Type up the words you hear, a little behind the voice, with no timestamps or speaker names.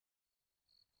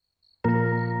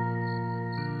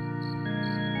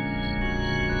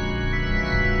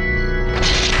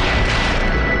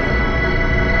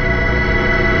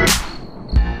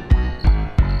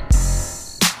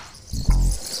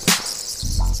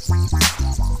We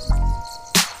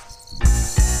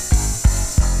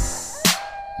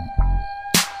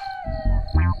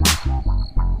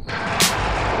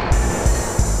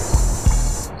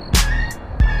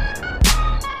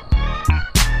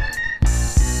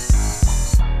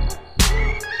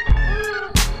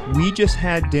just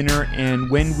had dinner, and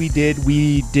when we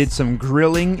did some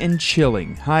grilling and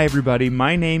chilling. Hi, everybody.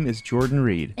 My name is Jordan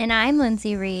Reed. And I'm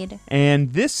Lindsay Reed.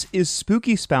 And this is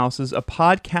Spooky Spouses, a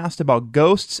podcast about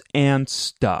ghosts and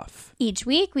stuff. Each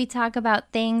week, we talk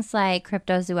about things like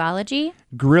cryptozoology,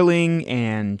 grilling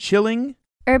and chilling,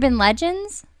 urban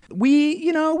legends.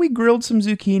 We grilled some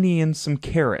zucchini and some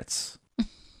carrots.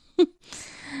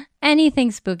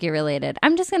 Anything spooky related.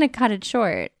 I'm just going to cut it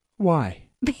short. Why?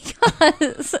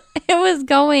 Because it was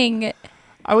going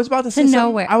I was about to say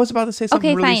nowhere. I was about to say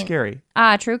something really fine. scary.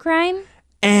 True crime?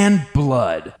 And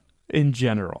blood in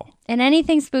general. And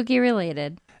anything spooky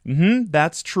related.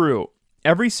 That's true.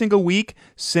 Every single week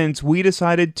since we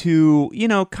decided to,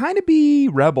 kind of be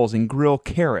rebels and grill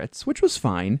carrots, which was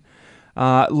fine.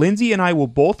 Lindsay and I will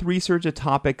both research a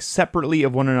topic separately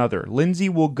of one another. Lindsay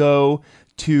will go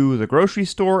to the grocery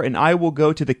store and I will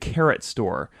go to the carrot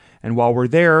store. And while we're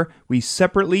there, we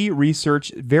separately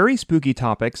research very spooky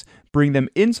topics, bring them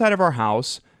inside of our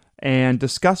house, and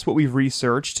discuss what we've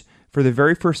researched for the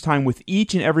very first time with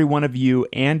each and every one of you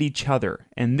and each other.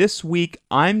 And this week,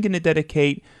 I'm going to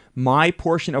dedicate my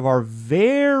portion of our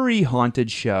very haunted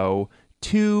show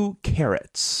to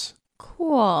carrots.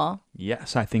 Cool.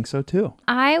 Yes, I think so too.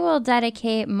 I will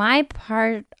dedicate my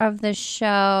part of the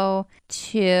show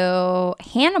to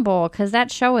Hannibal because that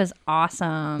show is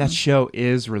awesome. That show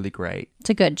is really great.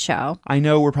 It's a good show. I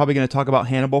know we're probably going to talk about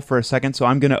Hannibal for a second, so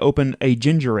I'm going to open a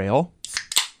ginger ale.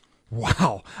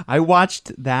 Wow. I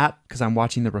watched that because I'm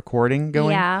watching the recording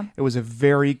going. Yeah. It was a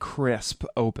very crisp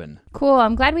open. Cool.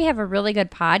 I'm glad we have a really good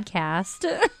podcast.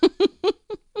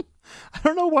 I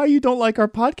don't know why you don't like our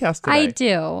podcast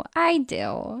today. I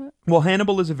do. Well,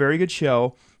 Hannibal is a very good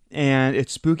show, and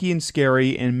it's spooky and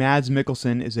scary, and Mads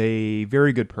Mikkelsen is a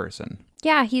very good person.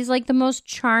 Yeah, he's like the most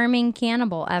charming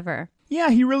cannibal ever. Yeah,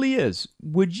 he really is.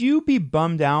 Would you be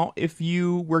bummed out if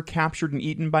you were captured and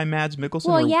eaten by Mads Mikkelsen?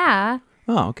 Well, yeah.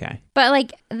 Oh, okay.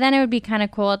 But then it would be kind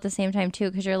of cool at the same time, too,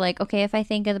 because you're like, okay, if I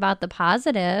think about the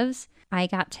positives, I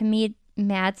got to meet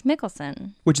Mads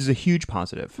Mikkelsen. Which is a huge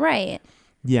positive. Right.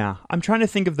 Yeah, I'm trying to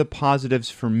think of the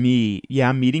positives for me.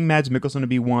 Yeah, meeting Mads Mikkelsen to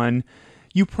be one.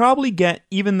 You probably get,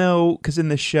 even though, because in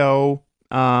the show,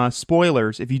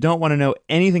 spoilers, if you don't want to know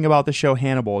anything about the show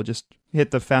Hannibal, just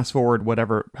hit the fast forward,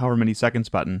 however many seconds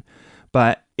button.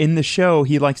 But in the show,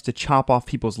 he likes to chop off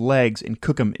people's legs and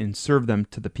cook them and serve them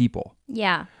to the people.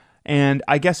 Yeah. And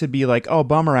I guess it'd be like, oh,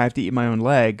 bummer, I have to eat my own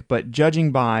leg. But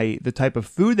judging by the type of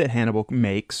food that Hannibal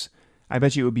makes, I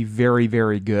bet you it would be very,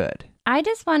 very good. I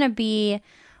just want to be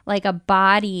like a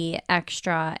body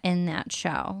extra in that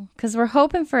show because we're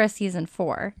hoping for a season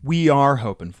 4. We are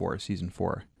hoping for a season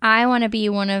 4. I want to be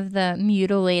one of the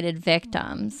mutilated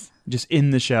victims. Just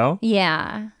in the show?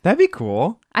 Yeah. That'd be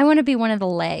cool. I want to be one of the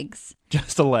legs.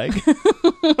 Just a leg?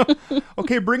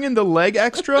 Okay, bring in the leg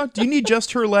extra. Do you need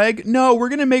just her leg? No, we're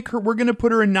going to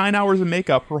put her in 9 hours of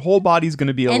makeup. Her whole body's going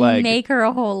to be a leg. And make her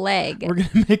a whole leg. We're going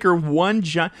to make her one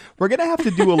giant. We're going to have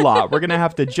to do a lot. We're going to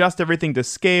have to adjust everything to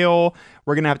scale.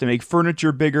 We're going to have to make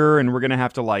furniture bigger, and we're going to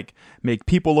have to make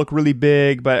people look really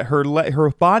big, but her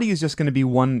body is just going to be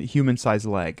one human-sized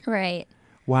leg. Right.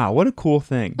 Wow, what a cool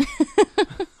thing.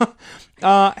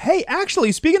 Hey,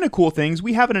 actually, speaking of cool things,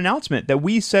 we have an announcement that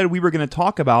we said we were going to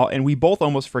talk about, and we both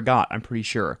almost forgot, I'm pretty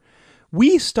sure.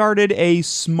 We started a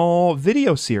small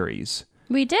video series.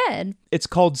 We did. It's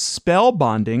called Spell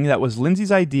Bonding. That was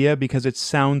Lindsay's idea because it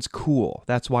sounds cool.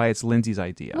 That's why it's Lindsay's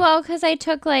idea. Well, because I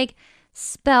took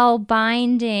spell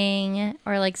binding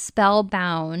or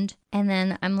spellbound, and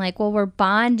then I'm like, well, we're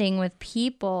bonding with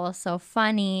people, so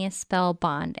funny, spell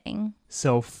bonding.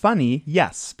 So funny,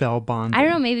 yes, spell bonding. I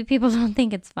don't know, maybe people don't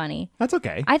think it's funny. That's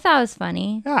okay. I thought it was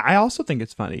funny. Yeah, I also think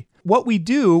it's funny. What we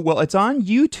do, well, it's on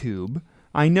YouTube.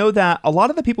 I know that a lot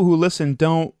of the people who listen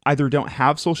don't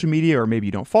have social media or maybe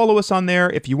you don't follow us on there.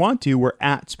 If you want to, we're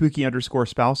at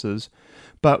spooky_spouses.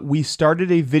 But we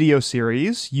started a video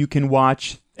series. You can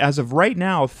watch, as of right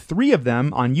now, 3 of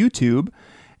them on YouTube.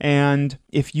 And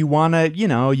if you want to,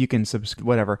 you can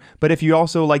whatever. But if you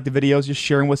also like the videos, just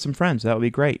share them with some friends. That would be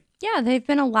great. Yeah, they've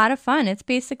been a lot of fun. It's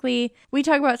basically, we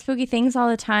talk about spooky things all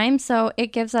the time, so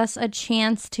it gives us a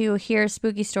chance to hear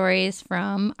spooky stories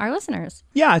from our listeners.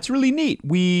 Yeah, it's really neat.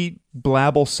 We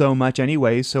blabble so much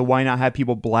anyway, so why not have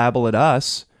people blabble at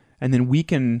us, and then we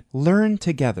can learn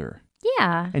together.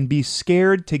 Yeah. and be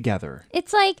scared together.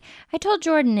 It's like, I told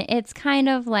Jordan, it's kind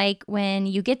of like when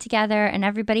you get together and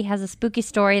everybody has a spooky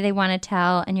story they want to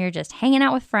tell, and you're just hanging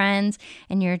out with friends,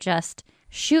 and you're just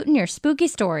shooting your spooky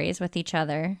stories with each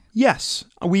other. Yes,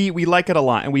 we like it a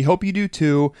lot, and we hope you do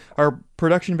too. Our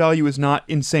production value is not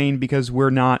insane because we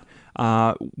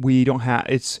don't have,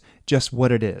 it's just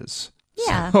what it is.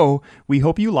 Yeah. So we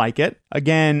hope you like it.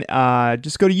 Again,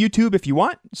 just go to YouTube if you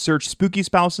want. Search Spooky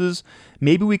Spouses.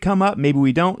 Maybe we come up, maybe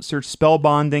we don't. Search Spell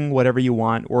Bonding, whatever you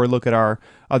want, or look at our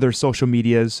other social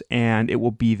medias, and it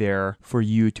will be there for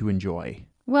you to enjoy.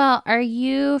 Well, are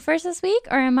you first this week,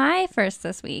 or am I first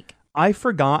this week? I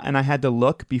forgot, and I had to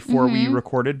look before we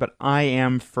recorded, but I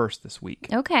am first this week.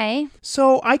 Okay.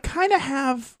 So I kind of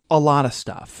have a lot of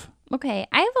stuff. Okay.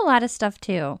 I have a lot of stuff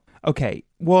too. Okay,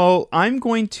 well, I'm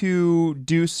going to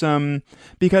do some,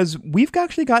 because we've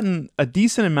actually gotten a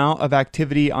decent amount of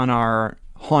activity on our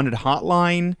haunted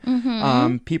hotline.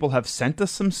 People have sent us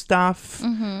some stuff.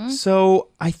 So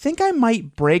I think I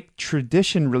might break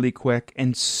tradition really quick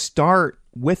and start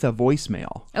with a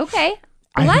voicemail. Okay.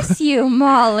 Bless you,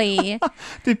 Molly.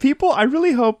 I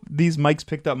really hope these mics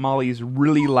picked up Molly's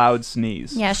really loud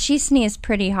sneeze. Yeah, she sneezed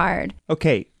pretty hard.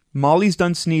 Okay, Molly's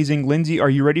done sneezing. Lindsay, are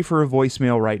you ready for a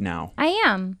voicemail right now? I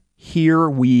am. Here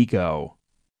we go.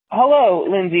 Hello,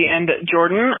 Lindsay and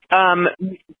Jordan.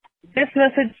 This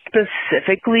message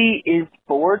specifically is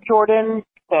for Jordan,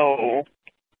 so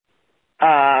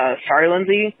sorry,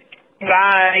 Lindsay. But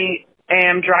I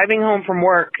am driving home from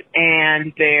work,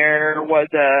 and there was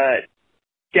a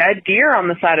dead deer on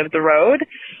the side of the road,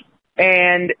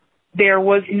 and there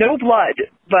was no blood,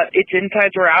 but its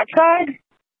insides were outside.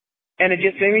 And it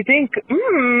just made me think,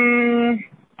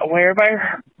 where have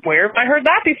I heard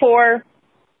that before?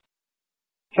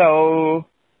 So,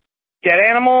 dead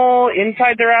animal,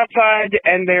 insides are outside,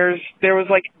 and there was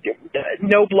like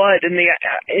no blood, and the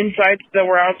insides that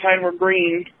were outside were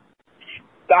green.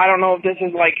 I don't know if this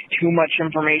is like too much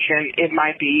information. It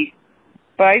might be,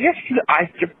 but I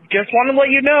just want to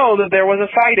let you know that there was a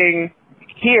sighting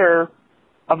here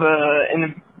of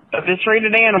an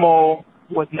eviscerated animal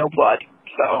with no blood.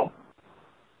 So.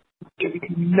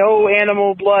 No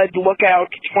animal blood lookout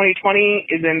 2020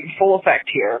 is in full effect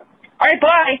here. All right,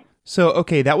 bye. So,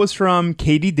 okay, that was from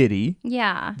Katie Diddy.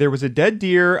 Yeah. There was a dead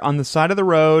deer on the side of the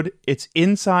road. Its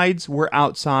insides were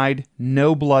outside,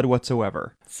 no blood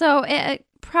whatsoever. So it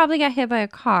probably got hit by a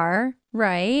car,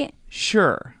 right?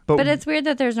 Sure. But it's weird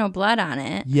that there's no blood on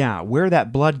it. Yeah, where'd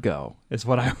that blood go is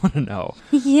what I want to know.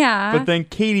 Yeah. But then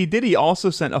Katie Diddy also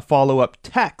sent a follow-up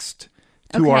text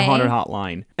to our haunted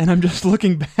hotline. And I'm just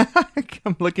looking back.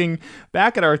 I'm looking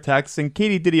back at our texts, and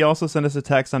Katie Diddy also sent us a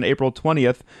text on April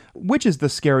 20th, which is the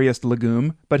scariest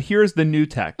legume. But here's the new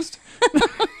text.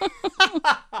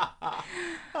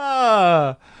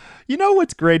 You know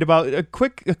what's great about a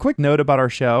quick note about our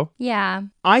show? Yeah.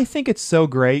 I think it's so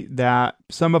great that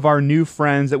some of our new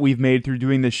friends that we've made through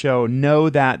doing the show know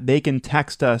that they can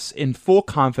text us in full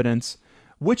confidence,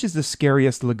 which is the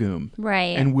scariest legume.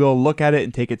 Right. And we'll look at it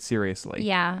and take it seriously.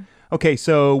 Yeah. Okay,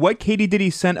 so what Katie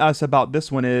Diddy sent us about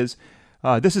this one is,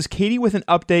 this is Katie with an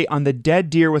update on the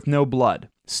dead deer with no blood.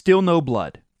 Still no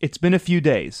blood. It's been a few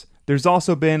days. There's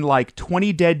also been like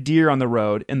 20 dead deer on the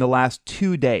road in the last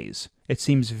 2 days. It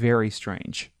seems very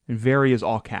strange. And very is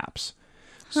all caps.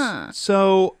 Huh.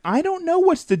 So I don't know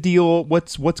what's the deal,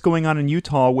 what's going on in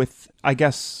Utah with, I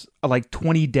guess, like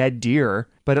 20 dead deer.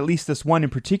 But at least this one in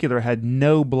particular had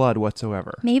no blood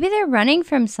whatsoever. Maybe they're running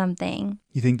from something.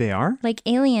 You think they are? Like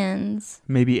aliens.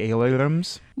 Maybe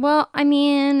aliens? Well, I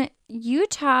mean,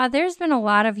 Utah, there's been a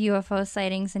lot of UFO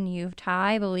sightings in Utah,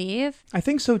 I believe. I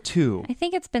think so too. I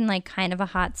think it's been like kind of a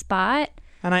hot spot.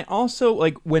 And I also,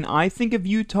 like, when I think of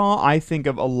Utah, I think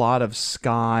of a lot of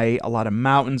sky, a lot of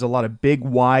mountains, a lot of big,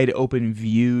 wide open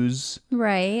views.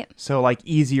 Right. So, like,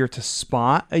 easier to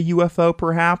spot a UFO,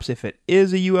 perhaps, if it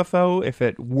is a UFO, if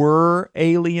it were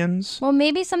aliens. Well,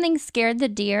 maybe something scared the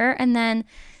deer and then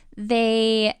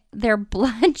their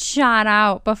blood shot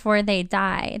out before they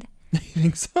died. You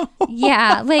think so?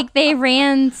 Yeah, like they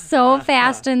ran so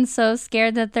fast and so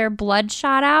scared that their blood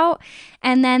shot out,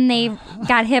 and then they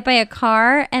got hit by a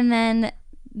car, and then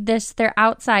their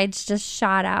outsides just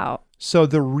shot out. So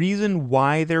the reason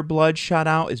why their blood shot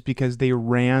out is because they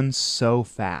ran so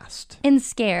fast. And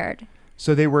scared.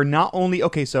 So they were not only...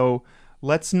 Okay, so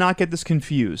let's not get this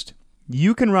confused.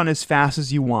 You can run as fast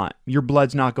as you want. Your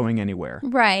blood's not going anywhere.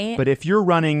 Right. But if you're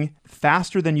running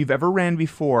faster than you've ever ran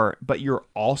before, but you're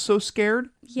also scared,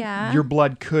 yeah, your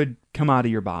blood could come out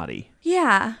of your body.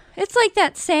 Yeah. It's like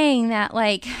that saying that,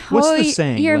 like, What's oh, the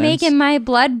saying, you're Linz? making my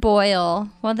blood boil.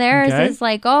 Well, theirs Okay. is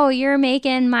like, oh, you're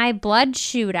making my blood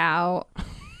shoot out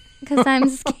because I'm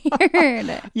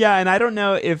scared. Yeah, and I don't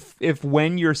know if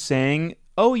when you're saying,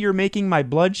 oh, you're making my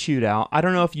blood shoot out, I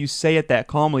don't know if you say it that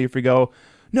calmly, if you go,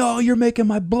 no, you're making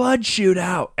my blood shoot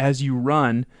out as you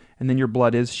run, and then your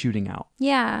blood is shooting out.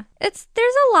 Yeah. There's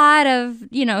a lot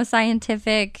of,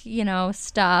 scientific,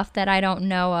 stuff that I don't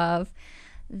know of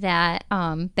that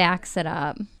backs it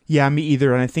up. Yeah, me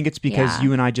either, and I think it's because Yeah.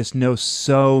 you and I just know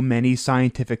so many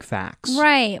scientific facts.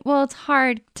 Right. Well, it's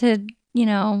hard to,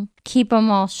 keep them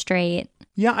all straight.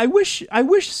 Yeah, I wish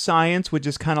science would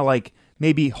just kind of like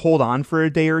maybe hold on for a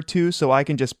day or two so I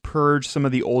can just purge some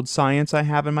of the old science I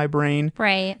have in my brain.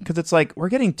 Right. Because it's like we're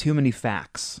getting too many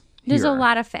facts. There's a here.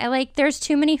 lot of, there's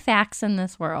too many facts in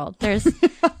this world. There's,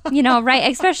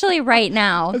 right, especially right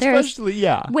now. Especially,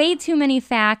 yeah. There's way too many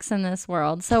facts in this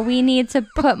world. So we need to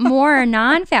put more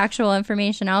non-factual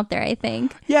information out there, I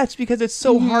think. Yeah, it's because it's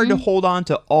so hard to hold on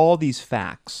to all these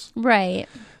facts. Right.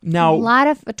 Now, A lot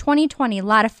of 2020, a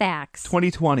lot of facts.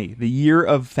 2020, the year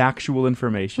of factual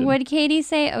information. What did Katie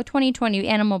say? Oh, 2020,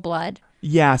 animal blood.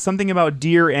 Yeah, something about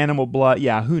deer, animal blood.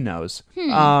 Yeah, who knows?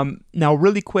 Now,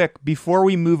 really quick, before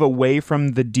we move away from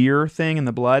the deer thing and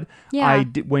the blood, Yeah.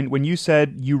 when you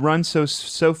said you run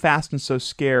so fast and so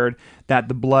scared that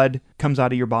the blood comes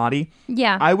out of your body,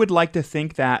 Yeah. I would like to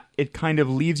think that it kind of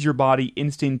leaves your body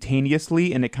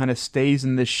instantaneously and it kind of stays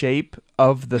in the shape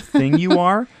of the thing you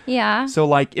are. Yeah. So,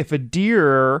 like, if a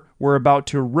deer were about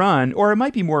to run, or it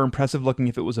might be more impressive looking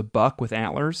if it was a buck with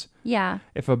antlers. Yeah.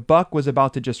 If a buck was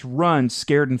about to just run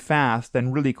scared and fast,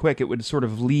 then really quick it would sort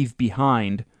of leave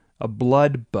behind a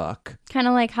blood buck. Kind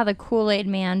of like how the Kool-Aid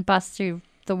man busts through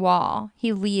the wall.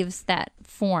 He leaves that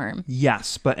form.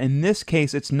 Yes, but in this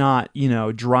case, it's not,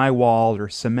 drywall or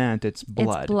cement. It's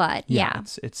blood. It's blood, yeah.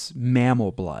 It's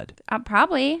mammal blood.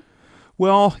 Probably.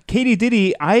 Well, Katie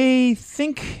Diddy, I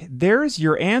think there's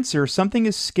your answer. Something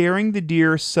is scaring the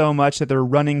deer so much that they're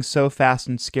running so fast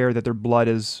and scared that their blood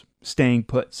is staying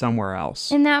put somewhere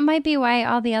else. And that might be why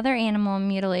all the other animal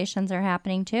mutilations are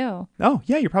happening too. Oh,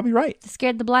 yeah, you're probably right. It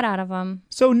scared the blood out of them.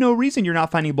 So no reason you're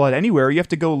not finding blood anywhere. You have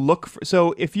to go look for...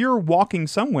 So if you're walking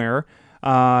somewhere,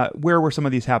 where were some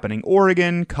of these happening?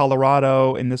 Oregon,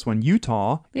 Colorado, and this one,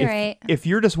 Utah. You're right. If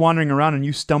you're just wandering around and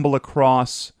you stumble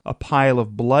across a pile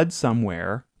of blood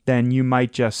somewhere, then you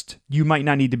might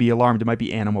not need to be alarmed. It might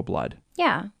be animal blood.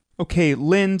 Yeah. Okay,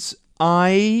 Linz,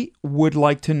 I would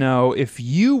like to know if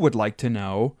you would like to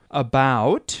know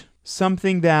about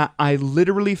something that I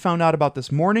literally found out about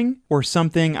this morning or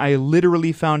something I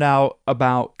literally found out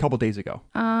about a couple days ago.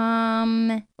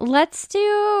 Let's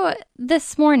do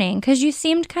this morning because you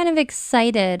seemed kind of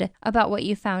excited about what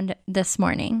you found this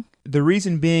morning. The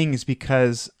reason being is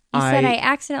because You said I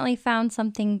accidentally found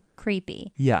something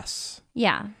creepy. Yes.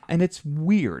 Yeah. And it's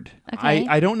weird. Okay.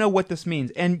 I don't know what this means.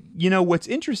 And, what's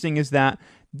interesting is that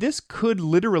this could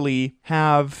literally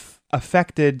have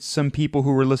affected some people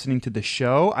who were listening to the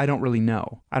show. I don't really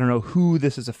know. I don't know who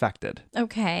this has affected.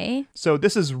 Okay. So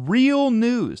this is real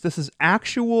news. This is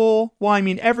actual. Well, I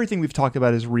mean, everything we've talked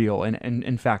about is real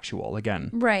and factual again.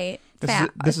 Right.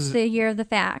 This is the year of the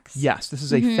facts. Yes, this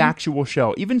is a factual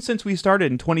show. Even since we started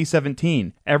in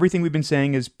 2017, everything we've been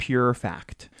saying is pure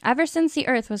fact. Ever since the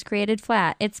earth was created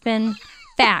flat, it's been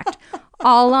fact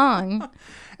all along.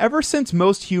 Ever since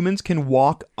most humans can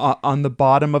walk on the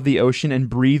bottom of the ocean and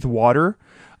breathe water,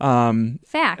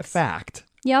 Facts. fact.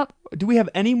 Yep. Do we have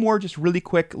any more just really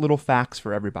quick little facts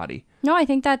for everybody? No, I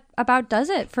think that about does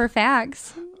it for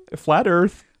facts. Flat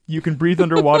Earth, you can breathe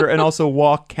underwater and also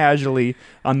walk casually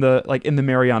in the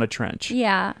Mariana Trench.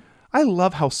 Yeah. I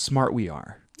love how smart we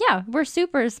are. Yeah, we're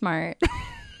super smart.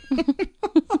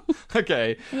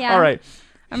 Okay. Yeah. All right.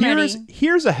 I'm ready.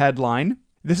 Here's a headline.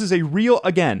 This is a real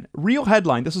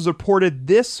headline. This was reported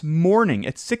this morning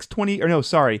at 6:20, or no,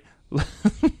 sorry,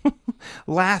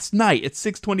 last night at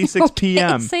 6:26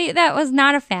 p.m. See, that was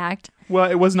not a fact. Well,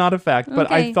 it was not a fact,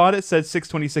 but I Okay. thought it said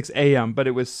 6:26 a.m., but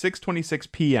it was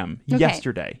 6:26 p.m. Okay.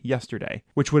 yesterday,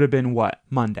 which would have been what?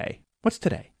 Monday. What's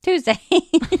today? Tuesday.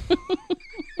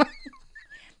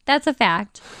 That's a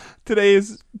fact. Today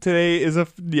is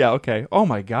yeah, okay. Oh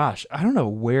my gosh. I don't know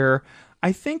where.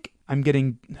 I think I'm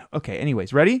getting okay,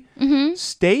 anyways, ready? Mm-hmm.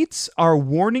 States are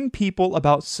warning people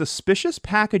about suspicious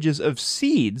packages of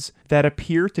seeds that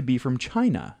appear to be from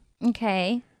China.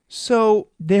 Okay. So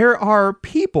there are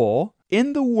people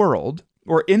in the world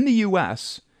or in the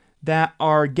US that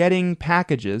are getting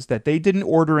packages that they didn't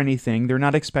order anything. They're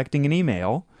not expecting an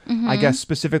email. I guess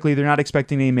specifically they're not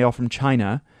expecting an email from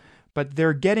China, but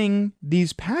they're getting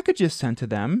these packages sent to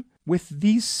them with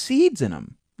these seeds in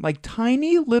them, like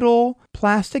tiny little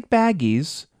plastic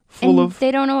baggies full And of.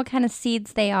 they don't know what kind of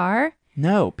seeds they are.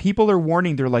 No, people are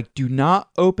warning. They're like, do not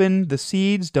open the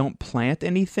seeds. Don't plant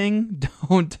anything.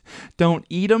 Don't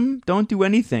eat them. Don't do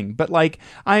anything. But like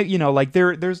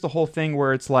there's the whole thing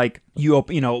where it's like you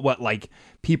open, like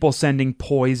people sending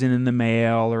poison in the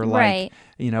mail or like,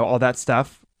 Right. all that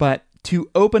stuff. But to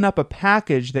open up a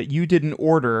package that you didn't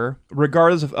order,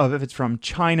 regardless of if it's from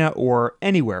China or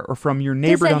anywhere or from your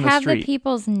neighbor Does it down the have street. the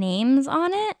people's names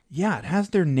on it? Yeah, it has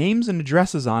their names and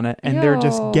addresses on it, and they're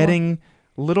just Ew. getting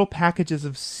little packages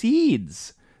of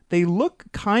seeds. They look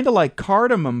kind of like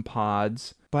cardamom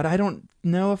pods, but I don't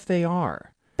know if they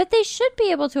are. But they should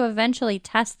be able to eventually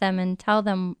test them and tell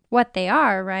them what they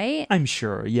are, right? I'm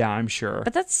sure. Yeah, I'm sure.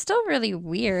 But that's still really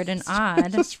weird and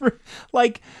odd.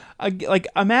 like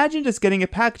imagine just getting a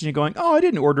package and going, "Oh, I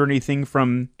didn't order anything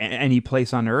from any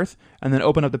place on earth," and then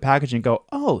open up the package and go,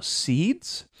 "Oh,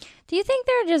 seeds." Do you think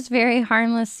they're just very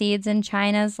harmless seeds and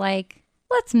China's like,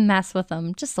 let's mess with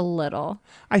them just a little?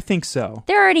 I think so.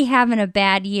 They're already having a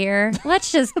bad year.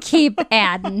 Let's just keep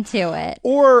adding to it.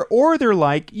 Or they're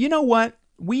like, you know what?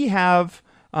 We have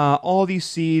all these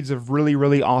seeds of really,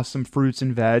 really awesome fruits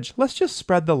and veg. Let's just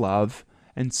spread the love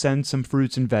and send some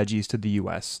fruits and veggies to the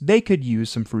U.S. They could use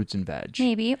some fruits and veg.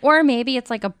 Maybe. Or maybe it's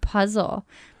like a puzzle.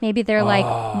 Maybe they're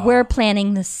like, we're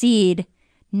planting the seed.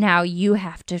 Now you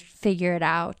have to figure it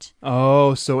out.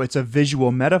 Oh, so it's a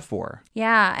visual metaphor.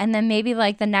 Yeah. And then maybe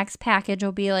like the next package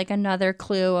will be like another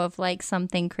clue of like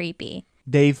something creepy.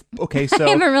 Okay, so I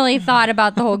haven't really thought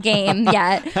about the whole game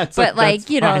yet. But that's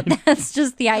fine. that's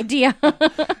just the idea.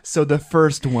 So the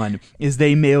first one is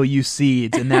they mail you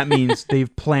seeds, and that means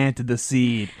they've planted the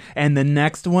seed. And the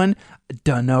next one,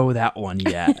 don't know that one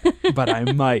yet, but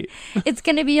I might. It's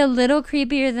going to be a little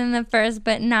creepier than the first,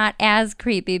 but not as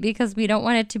creepy because we don't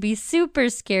want it to be super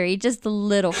scary, just a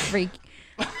little freaky.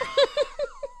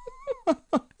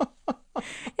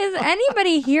 Is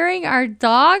anybody hearing our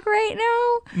dog right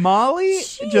now? Molly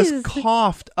Jeez. just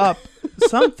coughed up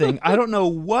something. I don't know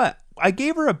what. I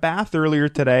gave her a bath earlier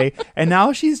today, and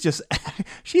now she's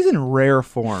in rare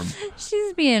form.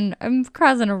 I'm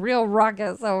causing a real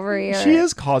ruckus over here. She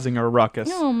is causing a ruckus.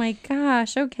 Oh my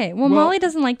gosh. Okay. Well, Well- Molly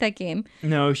doesn't like that game.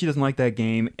 No, she doesn't like that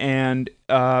game, and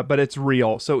but it's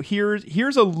real. So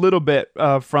here's a little bit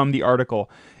from the article.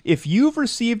 If you've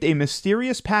received a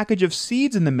mysterious package of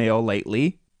seeds in the mail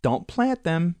lately, don't plant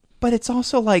them. But it's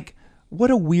also like,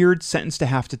 what a weird sentence to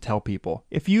have to tell people.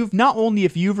 If you've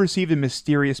received a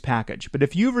mysterious package, but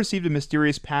if you've received a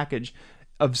mysterious package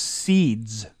of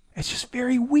seeds, it's just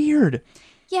very weird.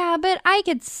 Yeah, but I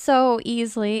could so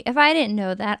easily, if I didn't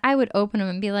know that, I would open them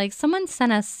and be like, someone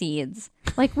sent us seeds.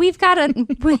 Like we've gotten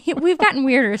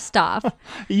weirder stuff.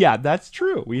 Yeah, that's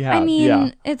true. We have. I mean,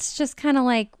 yeah. it's just kind of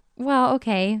like, well,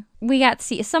 okay, we got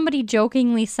seeds. Somebody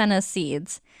jokingly sent us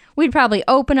seeds. We'd probably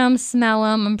open them, smell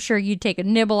them. I'm sure you'd take a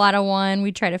nibble out of one.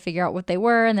 We'd try to figure out what they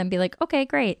were and then be like, okay,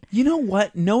 great. You know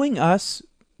what? Knowing us,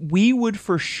 we would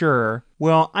for sure.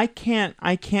 Well, I can't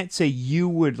say you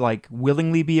would like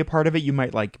willingly be a part of it. You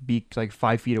might like be like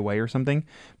 5 feet away or something.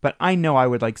 But I know I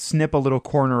would like snip a little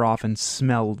corner off and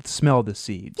smell the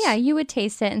seeds. Yeah, you would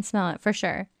taste it and smell it for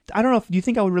sure. I don't know. Do you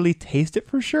think I would really taste it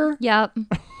for sure? Yep.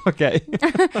 Okay.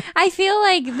 I feel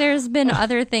like there's been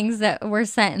other things that were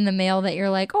sent in the mail that you're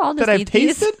like, oh, I'll just That I've eat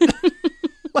these. tasted?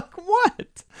 Like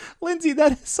what? Lindsay,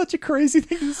 that is such a crazy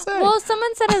thing to say. Well,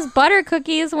 someone sent us butter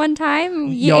cookies one time.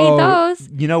 You Yo, ate those.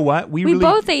 You know what? We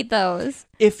both ate those.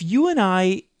 If you and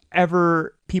I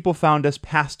people found us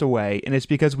passed away and it's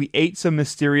because we ate some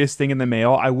mysterious thing in the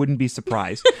mail, I wouldn't be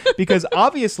surprised. Because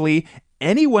obviously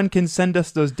anyone can send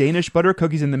us those Danish butter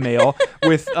cookies in the mail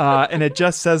with and it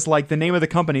just says like the name of the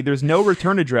company. There's no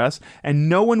return address and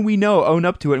no one we know own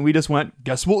up to it, and we just went,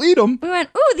 guess we'll eat them. We went,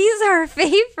 ooh, these are our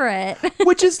favorite.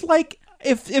 Which is like,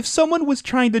 if someone was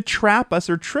trying to trap us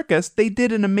or trick us, they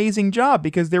did an amazing job,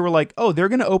 because they were like, oh, they're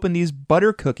going to open these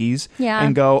butter cookies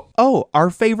and go, oh, our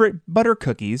favorite butter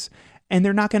cookies, and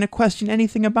they're not going to question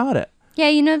anything about it. Yeah,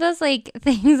 you know those like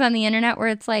things on the internet where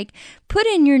it's like, put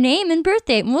in your name and birth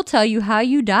date and we'll tell you how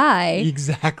you die.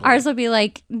 Exactly. Ours will be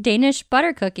like Danish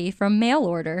butter cookie from mail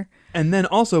order. And then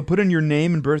also put in your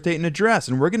name and birth date and address,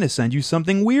 and we're going to send you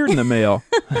something weird in the mail.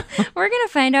 We're going to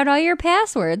find out all your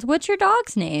passwords. What's your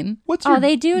dog's name? What's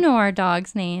they do know our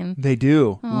dog's name. They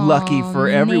do. Lucky for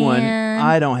everyone, man.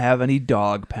 I don't have any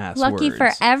dog passwords. Lucky for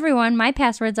everyone, my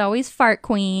password's always fart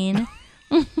queen.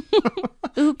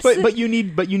 Oops. But you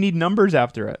need numbers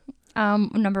after it.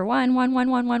 Number 1 1 1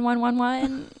 1 1 1 1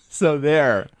 1. So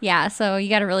there. Yeah, so you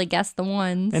got to really guess the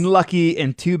ones. And lucky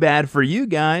and too bad for you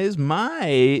guys,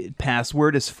 my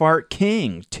password is Fart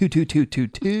King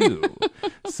 22222.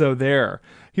 So there.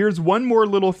 Here's one more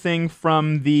little thing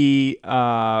from the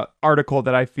article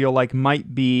that I feel like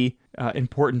might be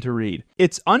important to read.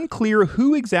 It's unclear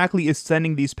who exactly is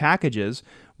sending these packages,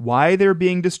 why they're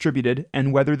being distributed,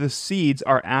 and whether the seeds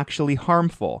are actually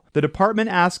harmful. The department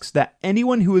asks that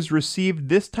anyone who has received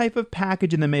this type of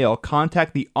package in the mail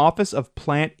contact the Office of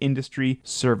Plant Industry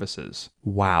Services.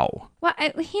 Wow. Well,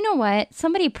 you know what?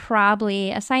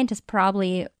 A scientist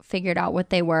probably figured out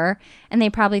what they were, and they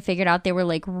probably figured out they were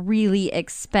like really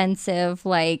expensive,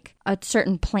 like a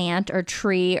certain plant or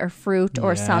tree or fruit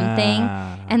or something.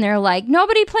 And they're like,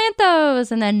 nobody plant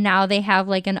those. And then now they have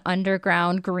like an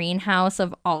underground greenhouse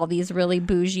of all these really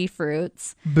bougie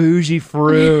fruits. Bougie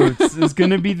Fruits is going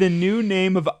to be the new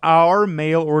name of our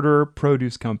mail order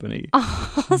produce company.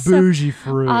 Bougie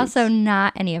Fruits. Also,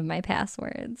 not any of my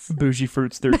passwords. Bougie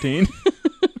Fruits 13.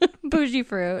 Bougie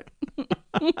fruit.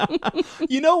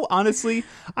 You know, honestly,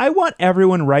 I want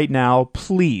everyone right now,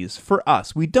 please, for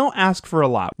us, we don't ask for a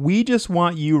lot. We just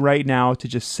want you right now to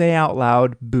just say out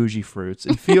loud Bougie Fruits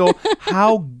and feel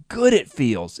how good it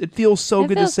feels. It feels so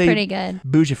good to say pretty good.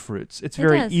 Bougie Fruits. It's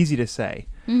very easy to say.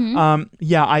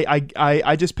 Yeah,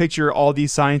 I just picture all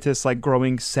these scientists like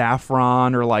growing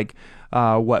saffron or like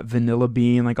vanilla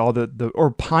bean, like all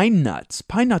or pine nuts.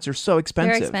 Pine nuts are so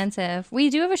expensive. They're expensive. We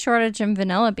do have a shortage in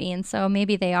vanilla beans, so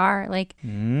maybe they are like,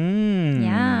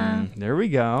 yeah. There we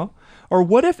go. Or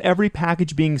what if every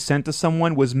package being sent to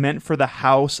someone was meant for the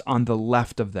house on the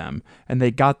left of them, and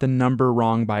they got the number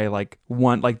wrong by like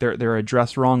one, like their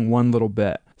address wrong one little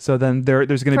bit. So then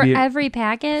there's going to be every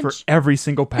package? For every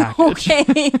single package.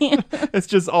 Okay. It's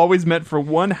just always meant for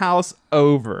one house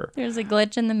over. There's a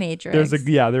glitch in the matrix. There is a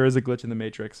glitch in the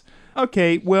matrix.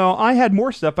 Okay, well, I had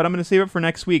more stuff, but I'm going to save it for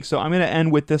next week. So I'm going to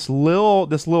end with this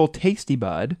little tasty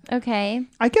bud. Okay.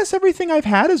 I guess everything I've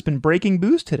had has been breaking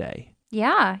booze today.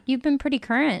 Yeah, you've been pretty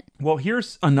current. Well,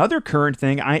 here's another current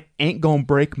thing. I ain't gonna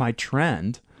break my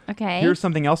trend. Okay. Here's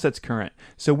something else that's current.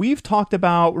 So we've talked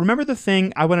about, remember the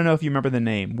thing, I want to know if you remember the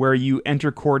name, where you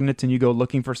enter coordinates and you go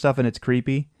looking for stuff and it's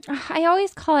creepy? I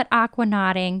always call it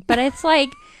aquanauting, but it's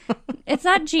like, it's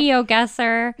not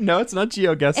GeoGuessr. No, it's not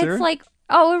GeoGuessr. It's like,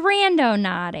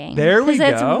 randonauting. There we go.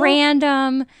 Because it's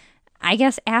random, I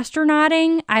guess,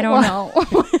 astronauting. I don't know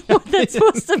what that's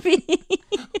supposed to be.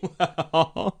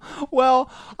 Well,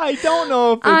 I don't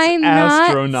know if it's I'm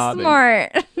astronauting. not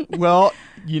smart. Well,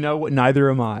 you know what? Neither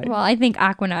am I. Well, I think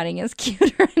aquanauting is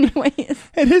cuter anyways.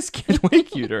 It is way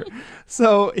cuter.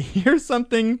 So here's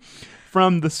something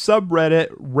from the subreddit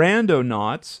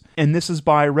Randonauts, and this is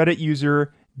by Reddit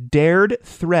user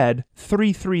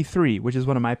DaredThread333, which is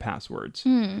one of my passwords.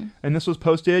 And this was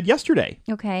posted yesterday.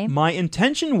 Okay. My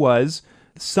intention was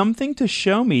something to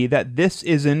show me that this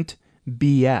isn't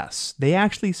BS. They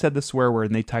actually said the swear word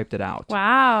and they typed it out.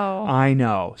 Wow. I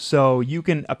know. So you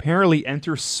can apparently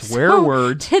enter swear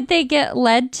words. Did they get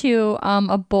led to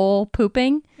a bull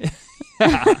pooping?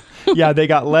 Yeah, they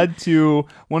got led to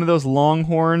one of those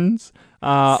longhorns.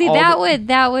 See,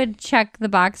 that would check the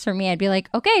box for me. I'd be like,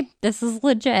 okay, this is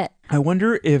legit. I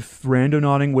wonder if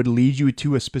randonauting would lead you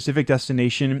to a specific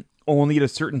destination only at a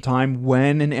certain time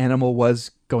when an animal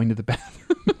was going to the bathroom.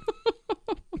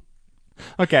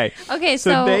 Okay,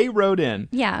 so they wrote in.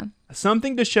 Yeah.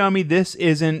 Something to show me this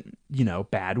isn't,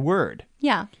 bad word.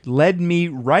 Yeah. Led me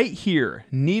right here.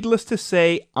 Needless to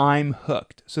say, I'm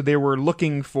hooked. So they were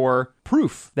looking for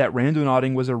proof that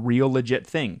randonauting was a real legit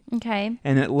thing. Okay.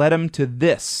 And it led them to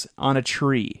this on a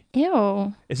tree.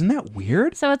 Ew. Isn't that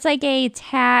weird? So it's like a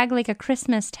tag, like a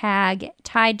Christmas tag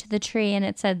tied to the tree, and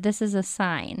it said, this is a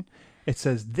sign. It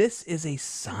says, this is a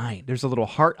sign. There's a little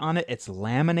heart on it. It's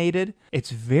laminated.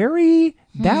 It's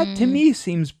that to me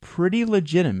seems pretty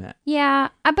legitimate. Yeah,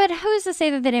 but who's to say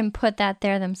that they didn't put that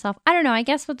there themselves? I don't know. I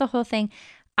guess with the whole thing,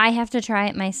 I have to try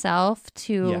it myself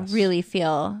to really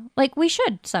feel like we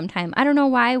should sometime. I don't know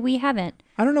why we haven't.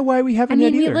 I don't know why we haven't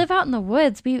yet either. We live out in the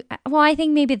woods. I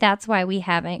think maybe that's why we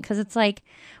haven't, because it's like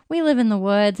we live in the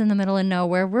woods in the middle of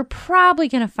nowhere. We're probably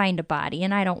going to find a body,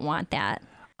 and I don't want that.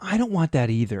 I don't want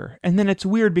that either. And then it's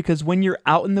weird because when you're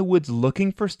out in the woods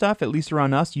looking for stuff, at least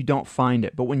around us, you don't find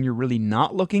it. But when you're really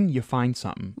not looking, you find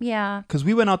something. Yeah. Because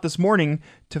we went out this morning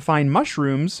to find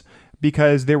mushrooms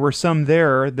because there were some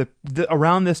there.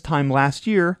 Around this time last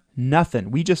year, nothing.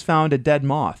 We just found a dead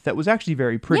moth that was actually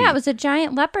very pretty. Yeah, it was a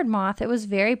giant leopard moth. It was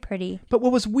very pretty. But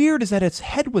what was weird is that its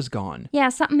head was gone. Yeah,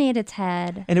 something ate its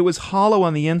head. And it was hollow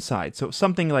on the inside. So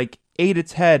something like ate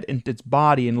its head and its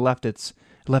body and left its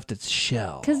left its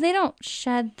shell. Because they don't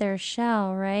shed their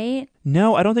shell, right?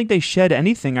 No, I don't think they shed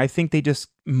anything. I think they just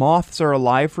moths are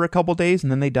alive for a couple days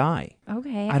and then they die.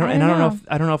 Okay. I don't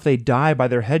know if they die by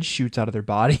their head shoots out of their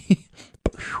body.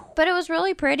 But it was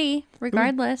really pretty,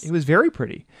 regardless. It was very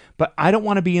pretty. But I don't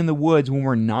want to be in the woods when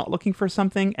we're not looking for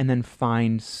something and then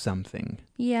find something.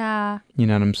 Yeah. You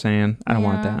know what I'm saying? I don't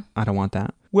want that. I don't want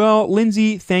that. Well,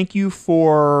 Lindsay, thank you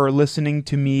for listening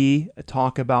to me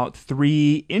talk about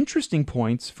 3 interesting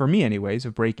points, for me anyways,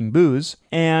 of breaking booze.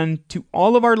 And to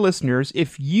all of our listeners,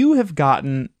 if you have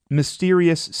gotten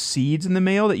mysterious seeds in the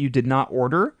mail that you did not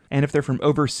order, and if they're from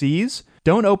overseas,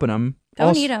 don't open them.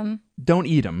 Don't eat them. Don't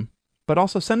eat them. But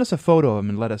also send us a photo of them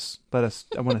and let us. I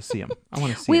want to see them.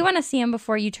 We want to see them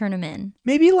before you turn them in.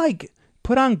 Maybe like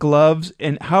put on gloves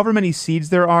and however many seeds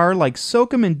there are, like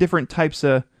soak them in different types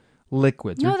of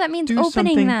liquids. No, that means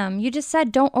opening them. You just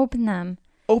said don't open them.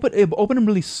 Open them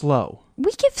really slow.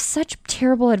 We give such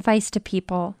terrible advice to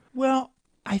people. Well,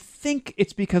 I think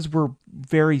it's because we're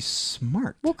very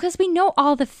smart. Well, because we know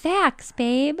all the facts,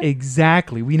 babe.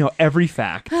 Exactly. We know every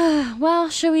fact. Well,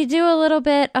 should we do a little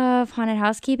bit of haunted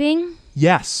housekeeping?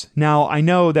 Yes. Now, I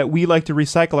know that we like to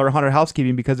recycle our haunted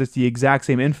housekeeping because it's the exact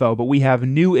same info, but we have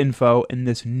new info in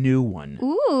this new one.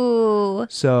 Ooh.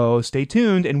 So stay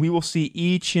tuned, and we will see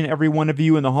each and every one of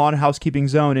you in the haunted housekeeping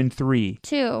zone in 3,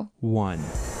 2, 1.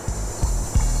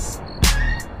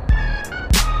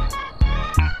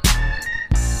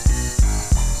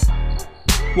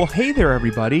 Well, hey there,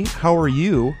 everybody. How are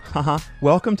you? Haha.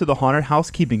 Welcome to the Haunted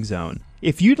Housekeeping Zone.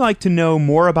 If you'd like to know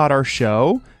more about our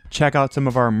show, check out some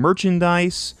of our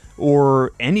merchandise,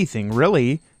 or anything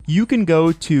really, you can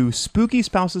go to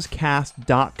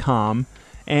SpookySpousesCast.com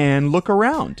and look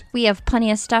around. We have plenty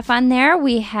of stuff on there.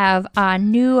 We have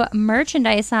new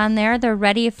merchandise on there, the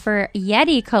Ready for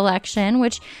Yeti collection,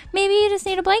 which maybe you just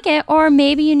need a blanket, or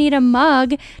maybe you need a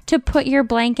mug to put your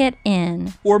blanket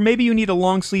in. Or maybe you need a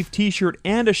long sleeve t-shirt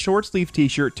and a short sleeve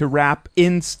t-shirt to wrap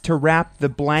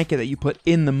the blanket that you put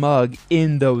in the mug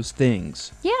in those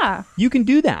things. Yeah. You can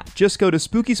do that. Just go to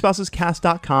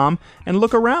SpookySpousesCast.com and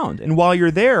look around. And while you're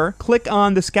there, click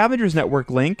on the Scavengers Network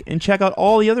link and check out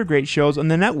all the other great shows on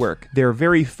the network. They're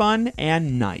very fun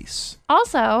and nice.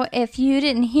 Also, if you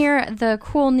didn't hear the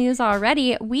cool news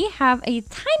already, we have a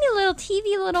tiny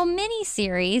little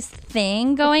mini-series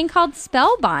thing going called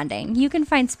Spell Bonding. You can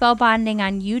find Spell Bonding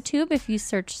on YouTube if you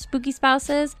search Spooky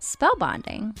Spouses Spell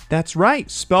Bonding. That's right.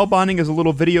 Spell Bonding is a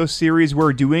little video series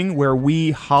we're doing where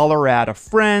we holler at a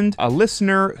friend, a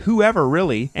listener, whoever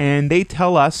really, and they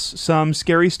tell us some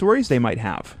scary stories they might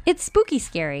have. It's spooky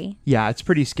scary. Yeah, it's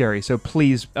pretty scary, so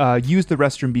please use the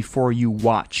restroom before you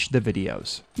watch the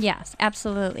videos. Yes,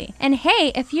 absolutely. And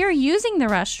hey, if you're using the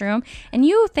restroom and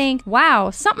you think,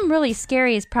 wow, something really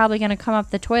scary is probably going to come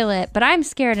up the toilet, but I'm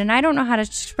scared and I don't know how to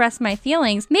express my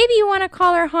feelings, maybe you want to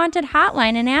call our haunted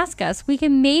hotline and ask us. We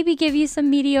can maybe give you some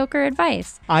mediocre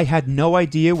advice. I had no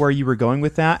idea where you were going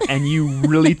with that, and you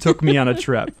really took me on a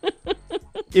trip.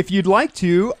 If you'd like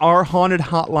to, our haunted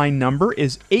hotline number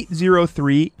is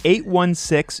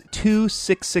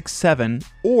 803-816-2667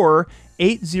 or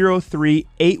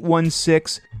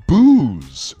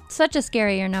 803-816-BOOZE. Such a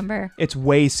scarier number. It's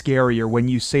way scarier when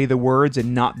you say the words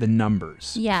and not the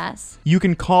numbers. Yes. You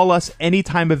can call us any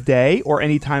time of day or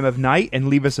any time of night and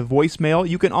leave us a voicemail.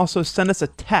 You can also send us a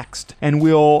text and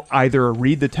we'll either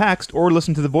read the text or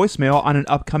listen to the voicemail on an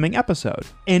upcoming episode.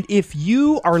 And if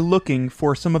you are looking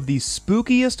for some of the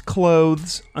spookiest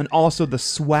clothes and also the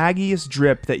swaggiest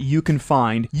drip that you can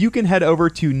find, you can head over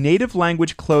to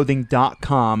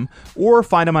nativelanguageclothing.com or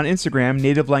find them on Instagram,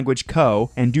 Native Language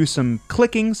Co., and do some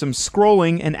clicking, some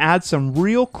scrolling, and add some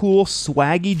real cool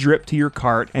swaggy drip to your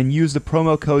cart and use the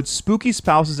promo code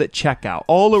SPOOKYSPOUSES at checkout.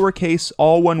 All lowercase,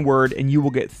 all one word, and you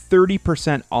will get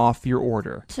 30% off your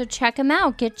order. So check them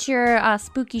out. Get your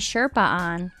spooky Sherpa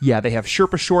on. Yeah, they have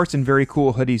Sherpa shorts and very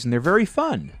cool hoodies, and they're very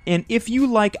fun. And if you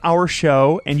like our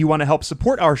show and you want to help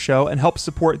support our show and help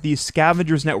support the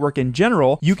Scavengers Network in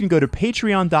general, you can go to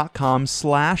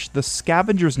patreon.com/the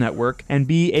Scavengers Network and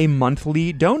be a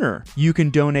monthly donor. You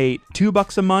can donate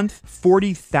 $2 a month,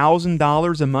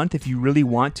 $40,000 a month if you really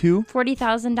want to.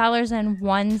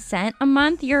 $40,001 a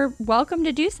month. You're welcome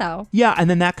to do so. Yeah, and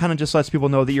then that kind of just lets people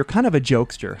know that you're kind of a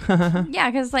jokester.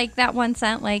 Yeah, because like that 1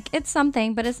 cent, like it's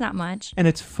something, but it's not much. And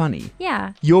it's funny.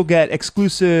 Yeah. You'll get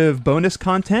exclusive bonus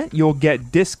content. You'll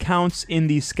get discounts in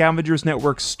the Scavengers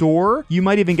Network store. You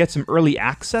might even get some early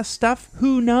access stuff.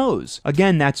 Who knows?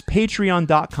 Again, that's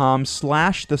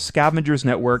patreon.com/the Scavengers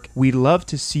Network. We'd love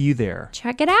to see you there.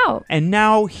 Check it out. And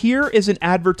now, here is an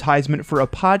advertisement for a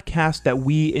podcast that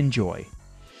we enjoy.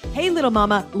 Hey, little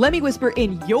mama, let me whisper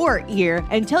in your ear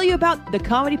and tell you about the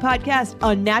comedy podcast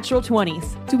Unnatural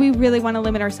 20s. Do we really want to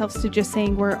limit ourselves to just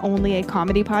saying we're only a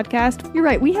comedy podcast? You're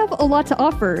right, we have a lot to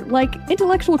offer, like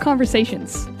intellectual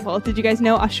conversations. Well, did you guys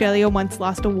know Australia once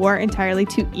lost a war entirely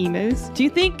to emus? Do you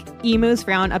think emus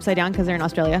frown upside down because they're in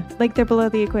Australia? Like they're below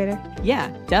the equator?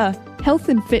 Yeah, duh. Health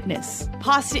and fitness.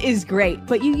 Pasta is great,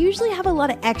 but you usually have a lot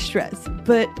of extras.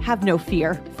 But have no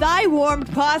fear. Thigh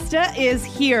warmed pasta is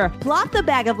here. Plop the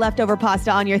bag of leftover pasta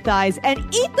on your thighs and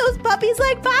eat those puppies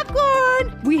like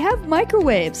popcorn. We have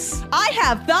microwaves. I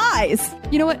have thighs.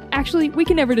 You know what? Actually, we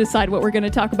can never decide what we're going to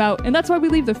talk about, and that's why we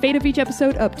leave the fate of each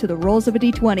episode up to the rolls of a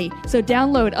d20. So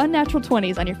download Unnatural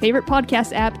 20s on your favorite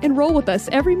podcast app and roll with us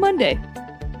every Monday.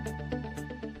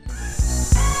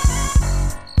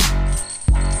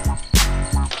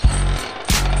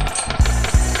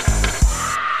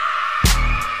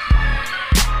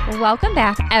 Welcome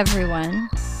back, everyone.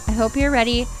 I hope you're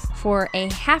ready for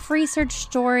a half-research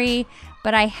story,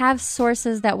 but I have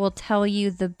sources that will tell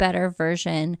you the better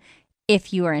version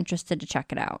if you are interested to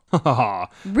check it out.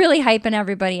 Really hyping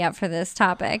everybody up for this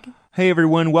topic. Hey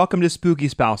everyone, welcome to Spooky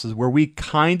Spouses, where we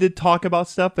kind of talk about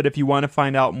stuff, but if you want to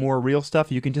find out more real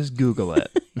stuff, you can just Google it.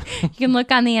 You can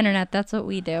look on the internet, that's what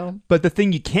we do. But the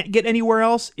thing you can't get anywhere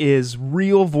else is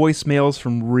real voicemails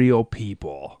from real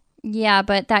people. Yeah,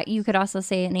 but that you could also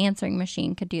say an answering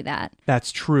machine could do that.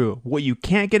 That's true. What you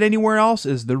can't get anywhere else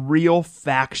is the real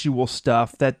factual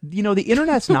stuff that, the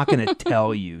internet's not going to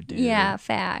tell you, dude. Yeah,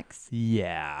 facts.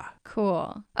 Yeah.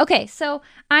 Cool. Okay, so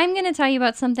I'm going to tell you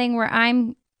about something where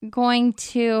I'm going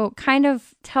to kind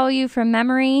of tell you from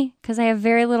memory because I have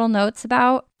very little notes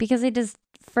about because I just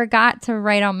forgot to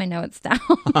write all my notes down.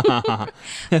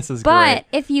 This is But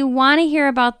great. if you want to hear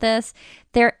about this,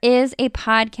 there is a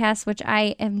podcast which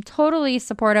I am totally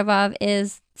supportive of,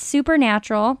 is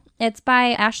Supernatural. It's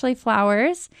by Ashley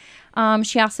Flowers.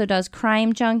 She also does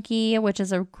Crime Junkie, which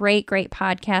is a great, great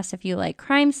podcast if you like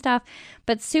crime stuff.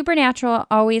 But Supernatural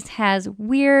always has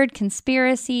weird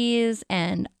conspiracies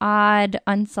and odd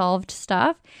unsolved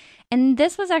stuff. And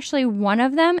this was actually one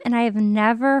of them, and I have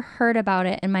never heard about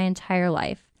it in my entire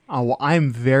life. Oh, well,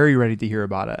 I'm very ready to hear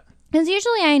about it. Because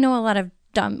usually I know a lot of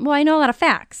I know a lot of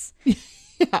facts.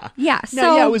 Yeah. Yeah.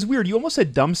 No, yeah, it was weird. You almost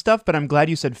said dumb stuff, but I'm glad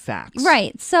you said facts.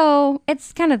 Right. So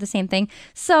it's kind of the same thing.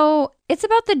 So it's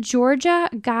about the Georgia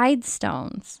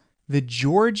Guidestones. The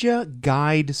Georgia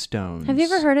Guidestones. Have you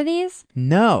ever heard of these?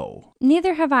 No.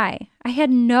 Neither have I. I have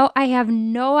no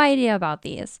idea about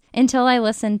these until I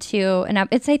listened to I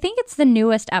think it's the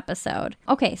newest episode.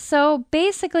 Okay, so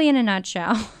basically in a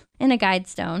nutshell, in a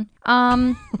guidestone,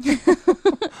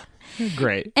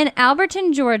 Great. in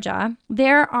Alberton, Georgia,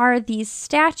 there are these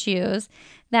statues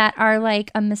that are like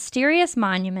a mysterious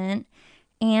monument,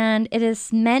 and it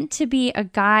is meant to be a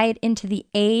guide into the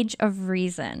age of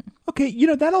reason. Okay,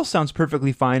 that all sounds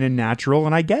perfectly fine and natural,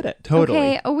 and I get it. Totally.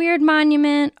 Okay, a weird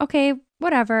monument. Okay,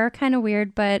 whatever. Kind of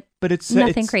weird, but it's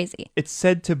nothing crazy. It's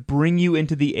said to bring you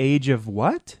into the age of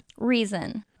what?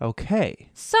 Reason. Okay.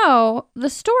 So the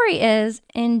story is,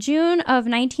 in June of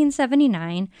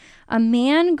 1979, a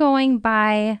man going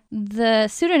by the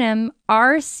pseudonym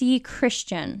R.C.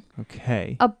 Christian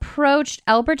Okay. approached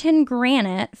Alberton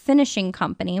Granite Finishing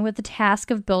Company with the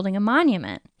task of building a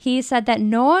monument. He said that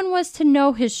no one was to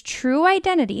know his true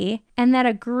identity, and that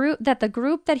the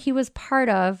group that he was part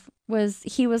of was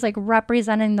like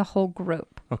representing the whole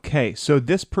group. Okay, so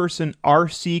this person,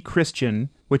 R.C. Christian,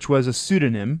 which was a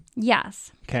pseudonym,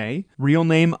 Yes. okay, real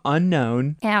name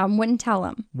unknown, Wouldn't tell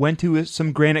him. went to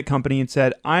some granite company and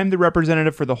said, I'm the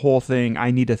representative for the whole thing.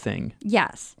 I need a thing.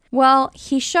 Yes. Well,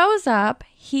 he shows up.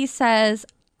 He says,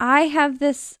 I have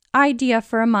this idea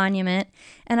for a monument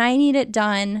and I need it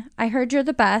done. I heard you're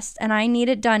the best and I need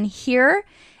it done here.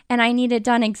 And I need it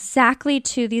done exactly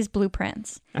to these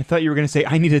blueprints. I thought you were going to say,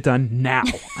 I need it done now.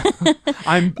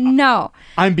 No.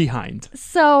 I'm behind.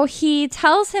 So he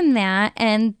tells him that,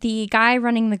 and the guy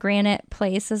running the granite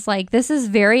place is like, this is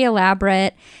very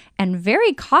elaborate and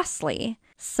very costly.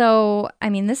 So, I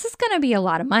mean, this is going to be a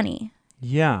lot of money.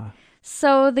 Yeah.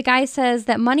 So the guy says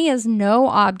that money is no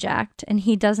object and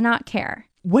he does not care.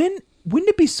 Wouldn't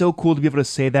it be so cool to be able to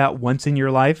say that once in your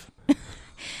life?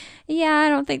 Yeah, I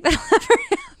don't think that'll ever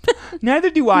happen. Neither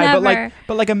do I. Never.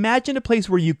 But like imagine a place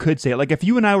where you could say it. Like if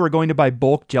you and I were going to buy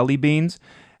bulk jelly beans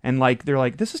and like they're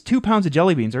like, this is 2 pounds of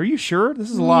jelly beans. Are you sure?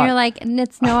 This is a lot. You're like,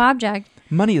 it's no object.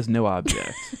 Money is no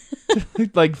object.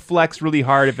 Like flex really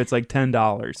hard if it's like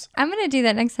 $10. I'm going to do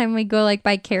that next time we go like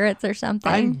buy carrots or something.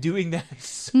 I'm doing that.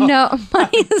 No,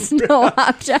 money is no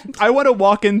object. I want to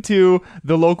walk into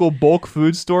the local bulk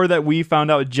food store that we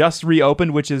found out just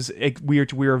reopened, which is we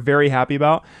are very happy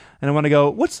about. and I want to go,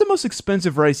 what's the most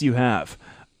expensive rice you have?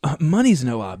 Money's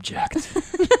no object.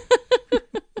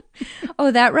 Oh,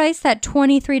 that rice, that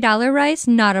 $23 rice,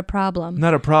 not a problem.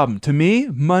 Not a problem. To me,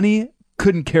 money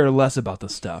couldn't care less about the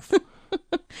stuff.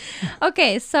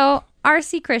 Okay, so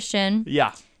R.C. Christian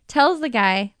Yeah. tells the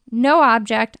guy, no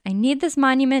object. I need this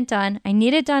monument done. I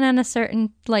need it done on a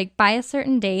certain, by a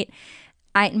certain date.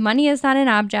 Money is not an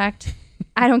object.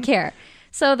 I don't care.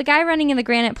 So the guy running in the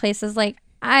granite place is like,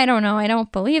 I don't know. I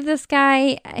don't believe this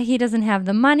guy. He doesn't have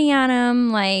the money on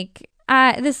him.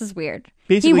 This is weird.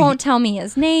 Basically, he won't tell me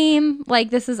his name.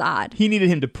 This is odd. He needed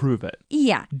him to prove it.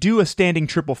 Yeah. Do a standing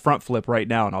triple front flip right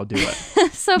now and I'll do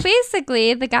it. So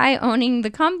basically, the guy owning the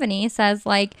company says,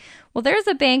 well, there's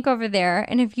a bank over there,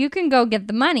 and if you can go get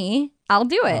the money, I'll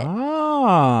do it.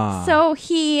 Ah. So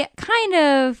he kind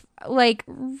of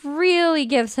really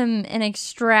gives him an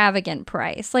extravagant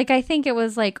price. I think it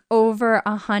was over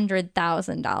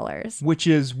 $100,000. Which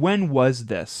is, when was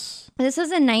this? This was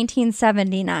in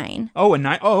 1979. Oh,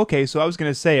 okay. So I was going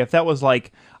to say, if that was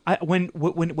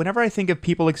whenever I think of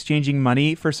people exchanging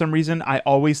money, for some reason, I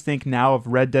always think now of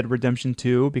Red Dead Redemption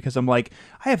 2, because I'm like,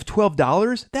 I have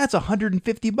 $12. That's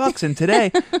 $150 in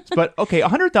today. But okay,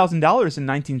 $100,000 in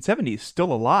 1970 is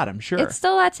still a lot, I'm sure. It's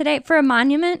still a lot today for a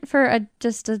monument, for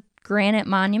just a granite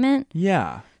monument.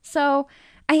 Yeah. So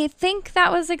I think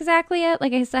that was exactly it.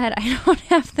 Like I said, I don't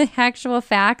have the actual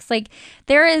facts.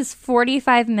 There is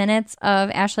 45 minutes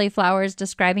of Ashley Flowers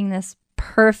describing this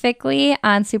perfectly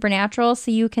on Supernatural,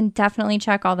 so you can definitely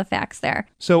check all the facts there.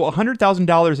 So $100,000 in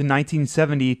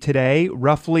 1970 today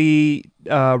roughly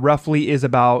is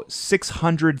about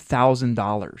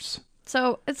 $600,000.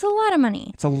 So it's a lot of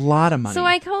money. It's a lot of money. So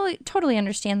I totally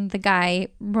understand the guy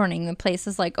running the place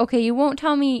is like, okay, you won't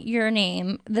tell me your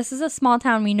name. This is a small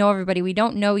town. We know everybody. We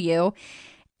don't know you.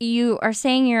 You are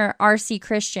saying you're R.C.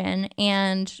 Christian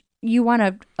and you want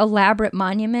an elaborate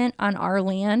monument on our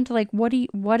land. What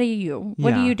are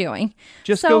you doing?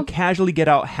 Just go casually get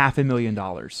out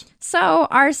 $500,000. So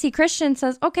R.C. Christian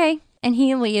says, okay. And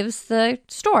he leaves the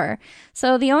store.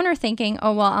 So the owner thinking,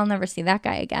 oh, well, I'll never see that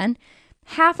guy again.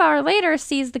 Half hour later,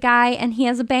 sees the guy and he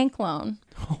has a bank loan.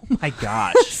 Oh my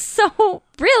gosh. So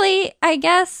really, I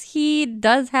guess he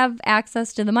does have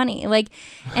access to the money.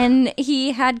 And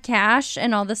he had cash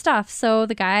and all the stuff. So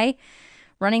the guy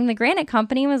running the granite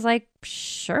company was like,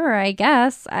 sure, I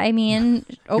guess. I mean,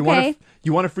 okay.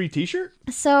 You want a free t-shirt?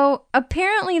 So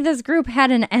apparently this group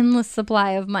had an endless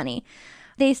supply of money.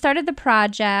 They started the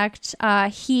project.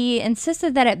 He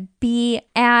insisted that it be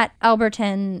at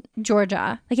Alberton,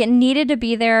 Georgia. It needed to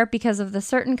be there because of the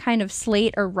certain kind of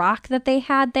slate or rock that they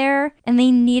had there. And they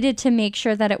needed to make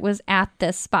sure that it was at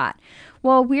this spot.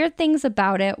 Well, weird things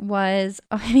about it was,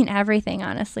 everything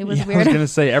honestly was weird. I was going to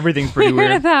say, everything's pretty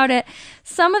weird about it.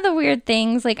 Some of the weird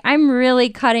things, I'm really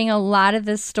cutting a lot of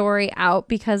this story out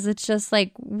because it's just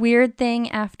weird thing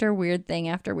after weird thing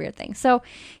after weird thing. So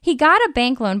he got a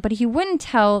bank loan, but he wouldn't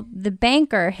tell the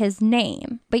banker his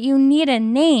name. But you need a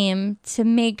name to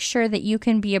make sure that you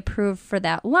can be approved for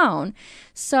that loan.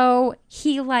 So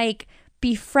he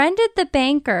befriended the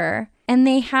banker. And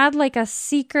they had a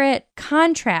secret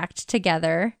contract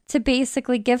together to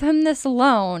basically give him this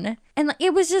loan. And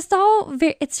it was just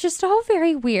it's just all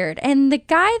very weird. And the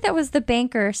guy that was the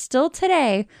banker still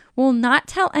today will not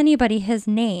tell anybody his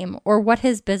name or what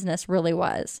his business really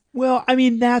was. Well,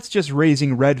 that's just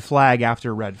raising red flag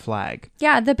after red flag.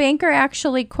 Yeah, the banker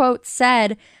actually, quote,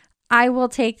 said, I will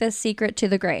take this secret to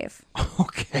the grave.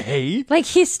 Okay.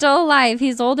 He's still alive.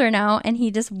 He's older now, and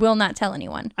he just will not tell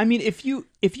anyone. If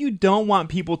you don't want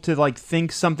people to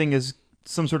think something is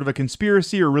some sort of a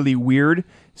conspiracy or really weird,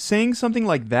 saying something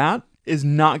like that is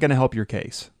not going to help your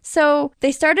case. So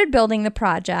they started building the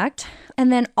project,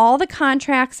 and then all the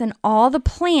contracts and all the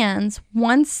plans,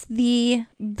 once the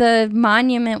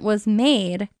monument was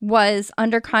made, was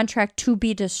under contract to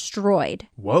be destroyed.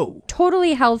 Whoa.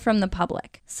 Totally held from the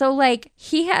public. So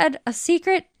he had a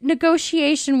secret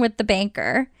negotiation with the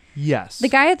banker. Yes. The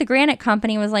guy at the granite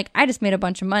company was like, I just made a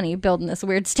bunch of money building this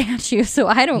weird statue, so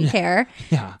I don't care.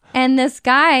 Yeah. And this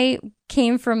guy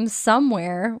came from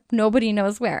somewhere, nobody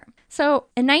knows where. So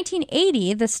in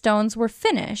 1980, the stones were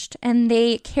finished, and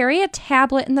they carry a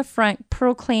tablet in the front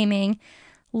proclaiming,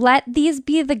 let these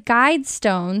be the guide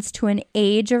stones to an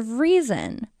age of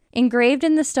reason. Engraved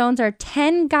in the stones are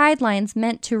 10 guidelines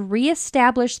meant to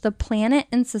reestablish the planet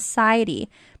and society,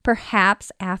 perhaps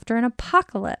after an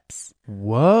apocalypse.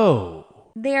 Whoa.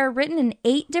 They are written in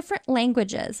 8 different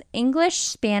languages: English,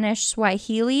 Spanish,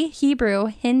 Swahili, Hebrew,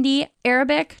 Hindi,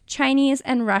 Arabic, Chinese,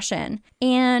 and Russian.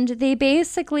 And they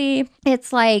basically,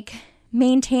 it's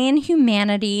maintain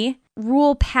humanity,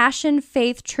 rule passion,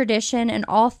 faith, tradition, and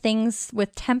all things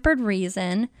with tempered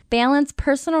reason. Balance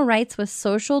personal rights with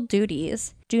social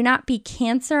duties. Do not be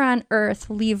cancer on earth.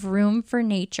 Leave room for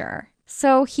nature.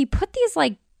 So he put these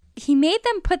he made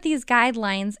them put these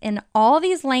guidelines in all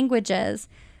these languages,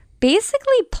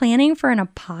 basically planning for an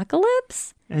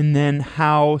apocalypse. And then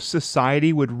how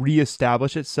society would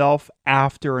reestablish itself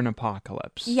after an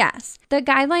apocalypse. Yes. The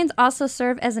guidelines also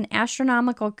serve as an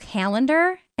astronomical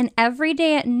calendar, and every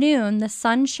day at noon, the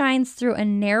sun shines through a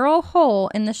narrow hole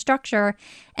in the structure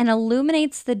and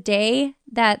illuminates the day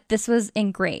that this was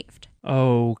engraved.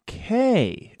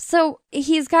 Okay. So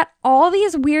he's got all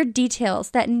these weird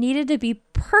details that needed to be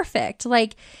perfect.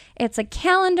 Like, it's a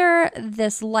calendar.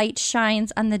 This light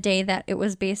shines on the day that it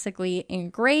was basically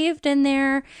engraved in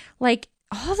there. Like,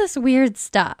 all this weird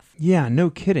stuff. Yeah, no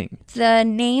kidding. The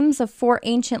names of 4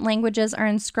 ancient languages are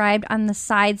inscribed on the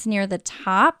sides near the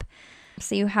top.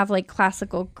 So you have like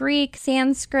classical Greek,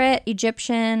 Sanskrit,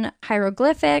 Egyptian,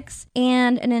 hieroglyphics,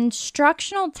 and an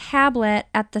instructional tablet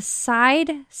at the side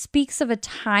speaks of a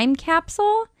time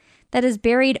capsule that is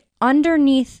buried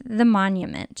underneath the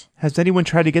monument. Has anyone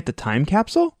tried to get the time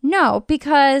capsule? No,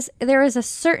 because there is a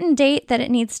certain date that it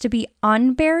needs to be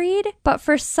unburied, but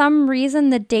for some reason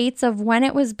the dates of when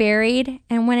it was buried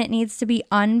and when it needs to be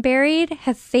unburied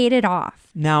have faded off.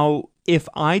 Now, if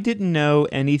I didn't know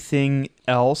anything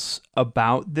else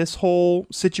about this whole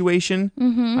situation,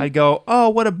 I'd go, oh,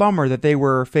 what a bummer that they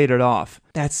were faded off.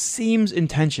 That seems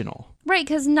intentional. Right,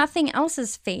 because nothing else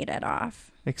is faded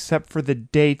off. Except for the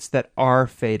dates that are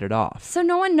faded off. So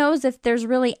no one knows if there's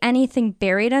really anything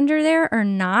buried under there or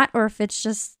not, or if it's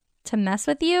just to mess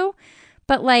with you.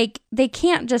 But like, they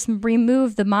can't just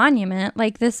remove the monument.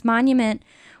 Like, this monument,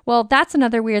 well, that's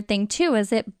another weird thing too,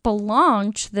 is it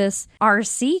belonged to this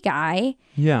RC guy.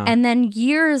 Yeah. And then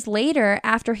years later,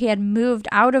 after he had moved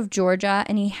out of Georgia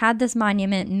and he had this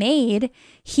monument made,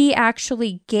 he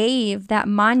actually gave that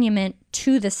monument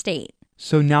to the state.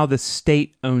 So now the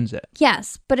state owns it.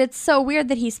 Yes, but it's so weird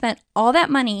that he spent all that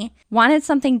money, wanted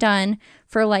something done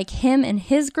for like him and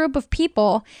his group of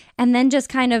people, and then just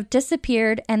kind of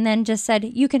disappeared and then just said,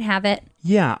 you can have it.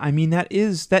 Yeah, I mean, that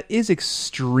is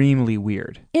extremely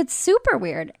weird. It's super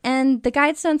weird. And the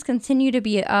Guidestones continue to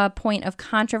be a point of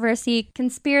controversy.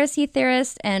 Conspiracy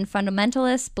theorists and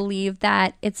fundamentalists believe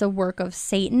that it's a work of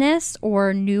Satanists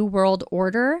or New World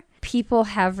Order. People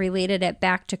have related it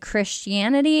back to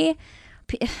Christianity.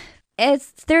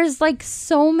 There's like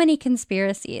so many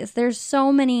conspiracies. There's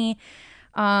so many.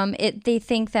 They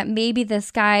think that maybe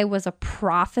this guy was a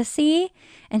prophecy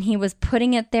and he was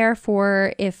putting it there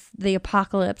for if the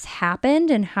apocalypse happened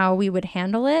and how we would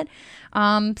handle it.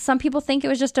 Some people think it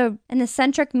was just an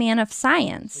eccentric man of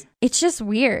science. It's just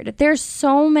weird. There's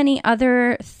so many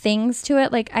other things to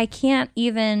it. Like, I can't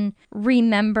even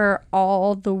remember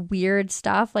all the weird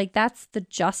stuff. Like, that's the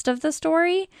gist of the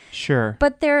story. Sure.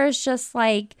 But there is just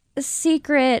like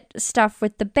secret stuff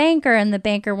with the banker, and the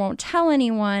banker won't tell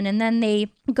anyone, and then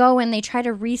they go and they try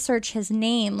to research his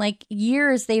name. Like,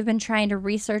 years they've been trying to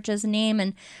research his name,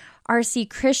 and R.C.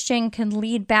 Christian can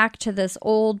lead back to this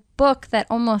old book that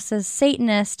almost says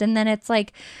Satanist, and then it's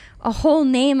like a whole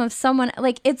name of someone.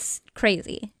 Like, it's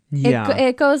crazy. Yeah.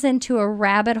 It goes into a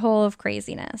rabbit hole of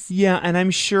craziness. Yeah, and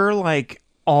I'm sure like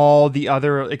all the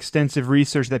other extensive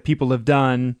research that people have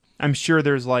done, I'm sure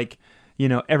there's like, you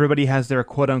know, everybody has their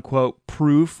quote-unquote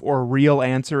proof or real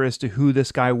answer as to who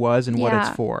this guy was and what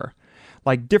it's for.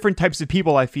 Like, different types of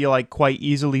people, I feel like, quite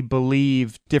easily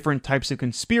believe different types of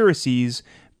conspiracies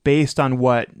based on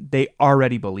what they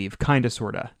already believe, kind of,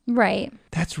 sort of. Right.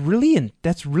 That's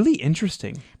really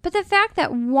interesting. But the fact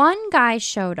that one guy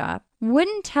showed up,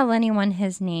 wouldn't tell anyone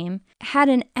his name, had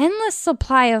an endless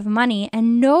supply of money,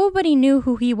 and nobody knew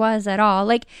who he was at all.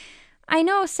 Like, I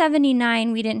know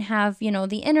 79 we didn't have, you know,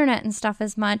 the internet and stuff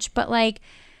as much, but like,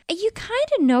 you kind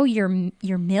of know your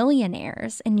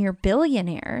millionaires and your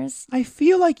billionaires. I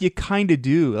feel like you kind of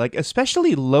do, like,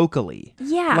 especially locally.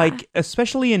 Yeah. Like,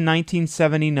 especially in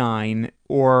 1979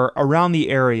 or around the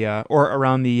area or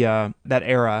around the that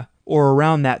era or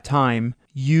around that time,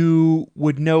 you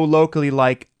would know locally,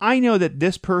 like, I know that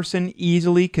this person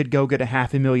easily could go get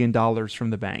 $500,000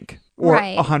 from the bank. Or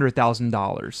right.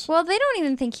 $100,000. Well, they don't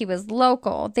even think he was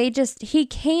local. He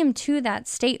came to that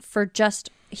state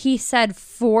he said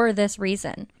for this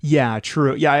reason. Yeah,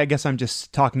 true. Yeah, I guess I'm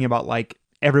just talking about like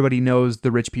everybody knows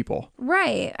the rich people.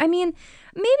 Right. I mean,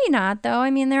 maybe not though. I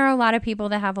mean, there are a lot of people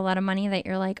that have a lot of money that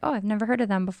you're like, oh, I've never heard of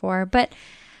them before. But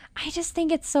I just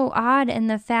think it's so odd in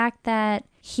the fact that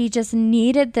he just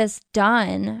needed this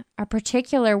done a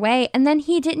particular way. And then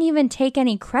he didn't even take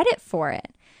any credit for it.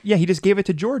 Yeah, he just gave it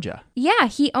to Georgia. Yeah,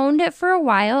 he owned it for a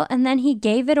while and then he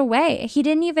gave it away. He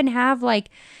didn't even have like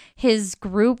his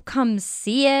group come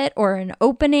see it or an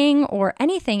opening or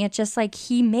anything. It's just like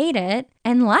he made it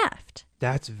and left.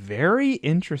 That's very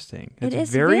interesting. It It's is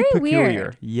very very peculiar.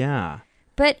 weird. Yeah.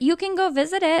 But you can go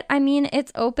visit it. I mean,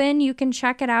 it's open. You can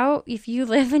check it out. If you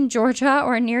live in Georgia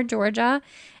or near Georgia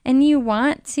and you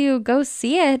want to go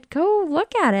see it, go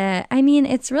look at it. I mean,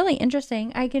 it's really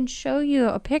interesting. I can show you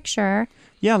a picture.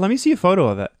 Yeah, let me see a photo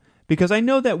of it. Because I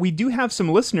know that we do have some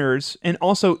listeners, and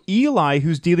also Eli,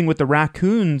 who's dealing with the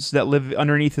raccoons that live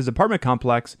underneath his apartment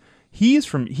complex.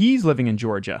 He's living in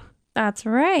Georgia. That's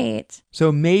right.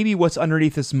 So maybe what's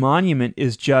underneath this monument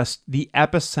is just the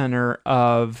epicenter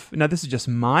of, now this is just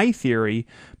my theory,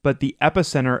 but the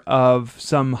epicenter of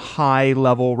some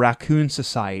high-level raccoon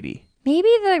society. Maybe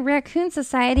the Raccoon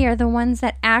Society are the ones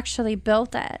that actually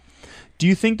built it. Do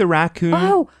you think the raccoon...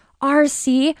 Oh,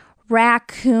 RC,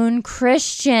 Raccoon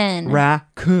Christian.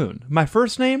 Raccoon. My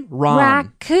first name? Ron.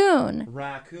 Raccoon.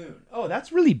 Raccoon. Oh,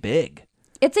 that's really big.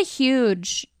 It's a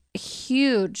huge,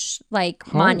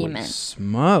 like, monument. Holy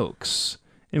smokes.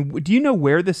 And do you know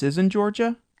where this is in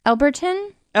Georgia?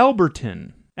 Elberton?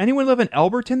 Elberton. Anyone live in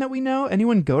Elberton that we know?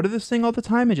 Anyone go to this thing all the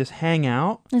time and just hang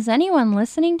out? Is anyone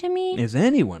listening to me? Is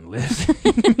anyone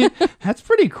listening? That's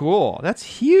pretty cool. That's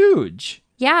huge.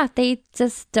 Yeah, they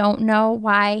just don't know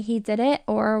why he did it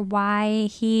or why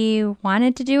he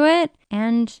wanted to do it.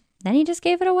 And then he just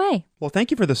gave it away. Well, thank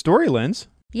you for the story, Linz.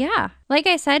 Yeah. Like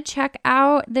I said, check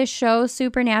out the show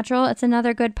Supernatural. It's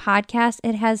another good podcast.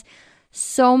 It has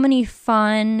so many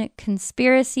fun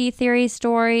conspiracy theory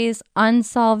stories,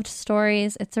 unsolved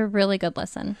stories. It's a really good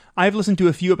listen. I've listened to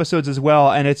a few episodes as well,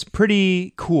 and it's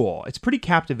pretty cool. It's pretty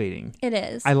captivating. It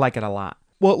is. I like it a lot.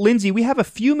 Well, Lindsay, we have a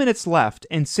few minutes left,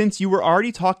 and since you were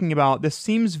already talking about, this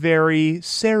seems very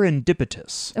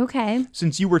serendipitous. Okay.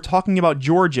 Since you were talking about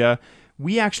Georgia,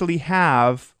 we actually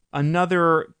have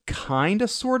another kind of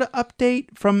sort of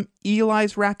update from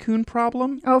Eli's raccoon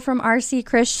problem. Oh, from RC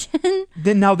Christian?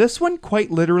 Now, this one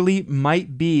quite literally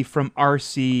might be from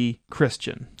RC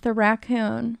Christian. The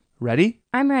raccoon. Ready?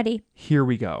 I'm ready. Here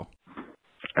we go.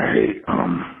 Hey,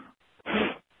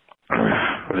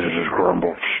 this is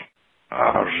Grumbles.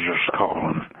 I was just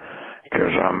calling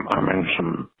because I'm in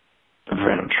some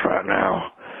events right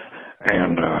now,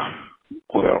 and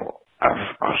well, I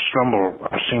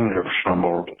seem to have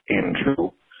stumbled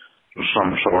into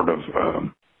some sort of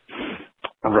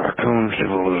raccoon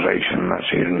civilization that's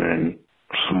hidden in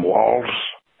some walls,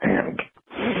 and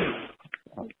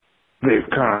they've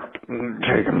kind of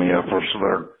taken me up as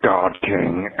their god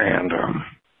king, and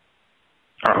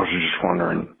I was just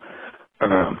wondering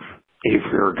if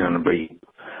you're going to be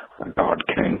a god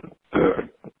king,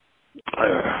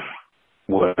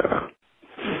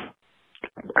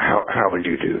 how would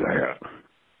you do that?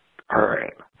 All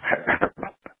right.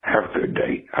 Have a good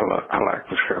day. I like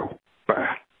the show.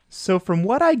 Bye. So from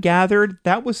what I gathered,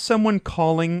 that was someone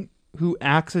calling who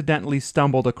accidentally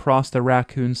stumbled across the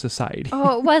Raccoon Society.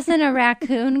 Oh, it wasn't a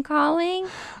raccoon calling?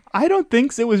 I don't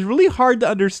think so. It was really hard to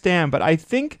understand, but I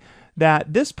think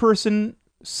that this person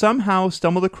somehow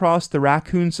stumbled across the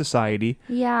Raccoon Society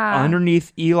Yeah.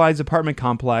 underneath Eli's apartment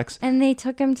complex. And they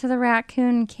took him to the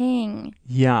Raccoon King.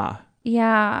 Yeah.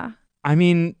 Yeah. I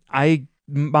mean,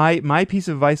 my piece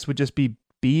of advice would just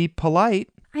be polite.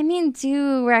 I mean,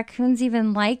 do raccoons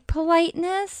even like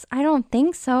politeness? I don't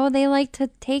think so. They like to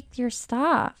take your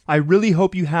stuff. I really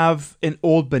hope you have an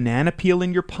old banana peel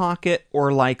in your pocket,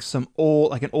 or like an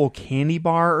old candy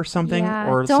bar or something. Yeah.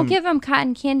 Or Don't give them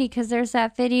cotton candy, because there's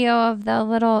that video of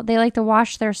they like to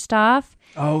wash their stuff.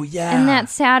 Oh, yeah. And that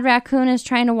sad raccoon is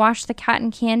trying to wash the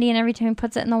cotton candy, and every time he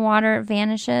puts it in the water, it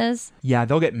vanishes. Yeah,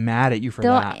 they'll get mad at you for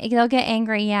that. They'll get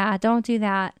angry. Yeah, don't do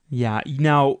that. Yeah.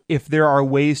 Now, if there are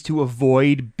ways to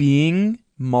avoid being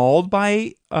mauled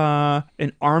by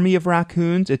an army of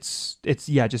raccoons, it's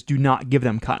just do not give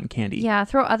them cotton candy. Yeah,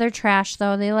 throw other trash,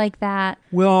 though. They like that.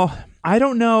 Well, I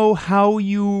don't know how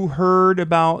you heard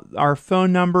about our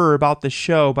phone number or about the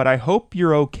show, but I hope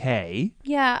you're okay.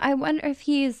 Yeah, I wonder if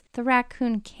he's the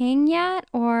Raccoon King yet,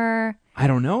 or... I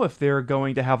don't know if they're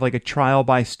going to have like a trial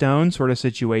by stone sort of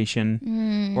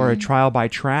situation or a trial by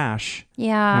trash.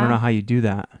 Yeah. I don't know how you do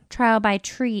that. Trial by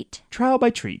treat. Trial by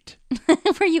treat.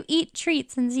 Where you eat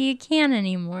treats and see you can't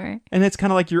anymore. And it's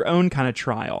kind of like your own kind of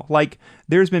trial. Like,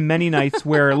 there's been many nights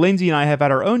where Lindsay and I have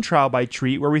had our own trial by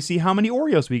treat where we see how many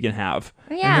Oreos we can have.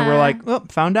 Yeah. And then we're like, oh,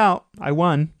 found out. I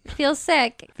won. Feel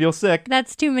sick. Feel sick.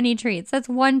 That's too many treats. That's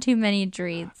one too many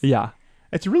treats. Yeah.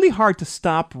 It's really hard to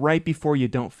stop right before you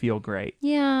don't feel great.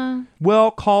 Yeah.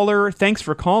 Well, caller, thanks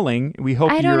for calling. We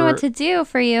hope I don't know what to do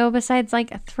for you besides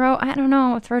like throw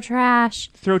trash.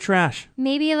 Throw trash.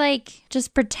 Maybe like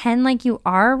just pretend like you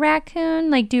are a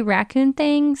raccoon, like do raccoon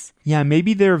things. Yeah,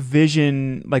 maybe their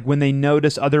vision, like when they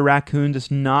notice other raccoons,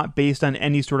 is not based on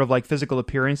any sort of like physical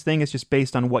appearance thing. It's just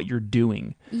based on what you're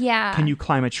doing. Yeah. Can you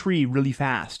climb a tree really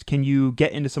fast? Can you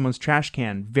get into someone's trash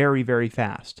can very, very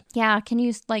fast? Yeah. Can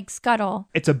you like scuttle?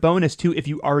 It's a bonus too if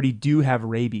you already do have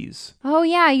rabies Oh,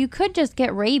 yeah. You could just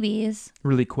get rabies.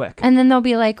 really quick. And then they'll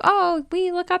be like, oh,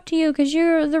 we look up to you because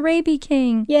you're the rabies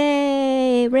king.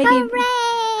 Yay!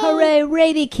 Hooray,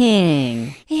 Raby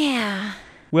King! Yeah.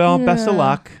 Well, best of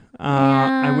luck.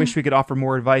 Yeah. I wish we could offer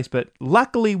more advice, but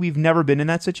luckily we've never been in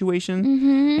that situation.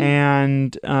 Mm-hmm.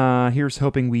 And here's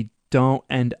hoping we don't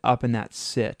end up in that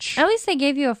sitch. At least they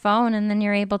gave you a phone and then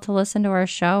you're able to listen to our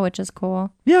show, which is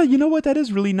cool. Yeah, you know what? That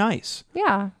is really nice.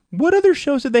 Yeah. What other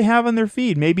shows did they have on their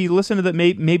feed? Maybe listen to that.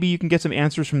 Maybe you can get some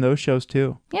answers from those shows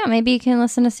too. Yeah, maybe you can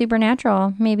listen to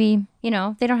Supernatural. Maybe, they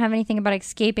don't have anything about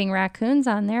escaping raccoons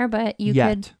on there, but you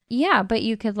could. Yeah, but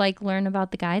you could like learn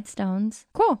about the Guidestones.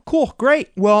 Cool.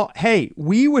 Great. Well, hey,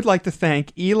 we would like to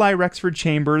thank Eli Rexford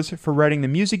Chambers for writing the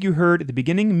music you heard at the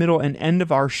beginning, middle, and end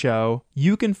of our show.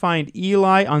 You can find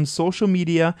Eli on social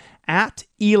media at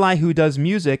Eli Who Does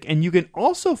Music, and you can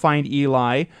also find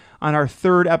Eli on our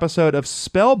third episode of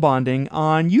Spellbonding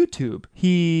on YouTube.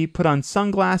 He put on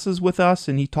sunglasses with us,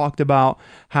 and he talked about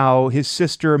how his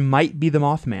sister might be the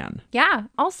Mothman. Yeah.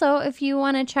 Also, if you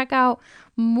want to check out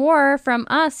more from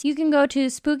us, you can go to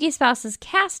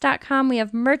SpookySpousesCast.com. We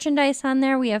have merchandise on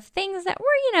there. We have things that we're,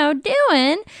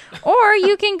 doing. Or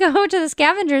you can go to the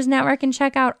Scavengers Network and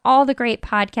check out all the great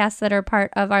podcasts that are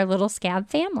part of our little Scab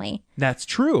family. That's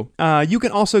true. You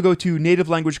can also go to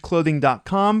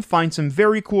nativelanguageclothing.com, find some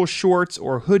very cool shorts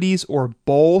or hoodies or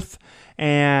both,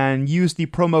 and use the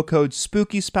promo code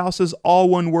SpookySpouses, all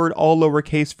one word, all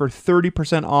lowercase, for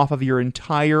 30% off of your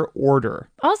entire order.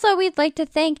 Also, we'd like to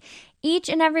thank each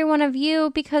and every one of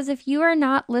you, because if you are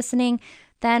not listening,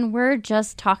 then we're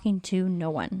just talking to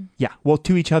no one. Yeah, well,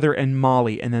 to each other and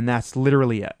Molly, and then that's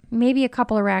literally it. Maybe a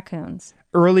couple of raccoons.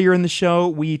 Earlier in the show,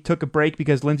 we took a break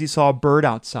because Lindsay saw a bird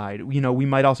outside. We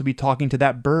might also be talking to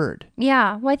that bird.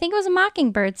 Yeah, well, I think it was a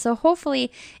mockingbird, so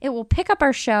hopefully it will pick up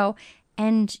our show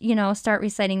and, start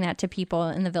reciting that to people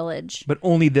in the village. But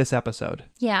only this episode.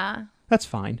 Yeah. That's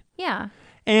fine. Yeah.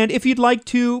 And if you'd like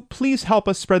to, please help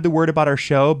us spread the word about our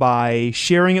show by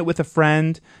sharing it with a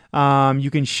friend.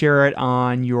 You can share it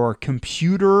on your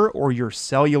computer or your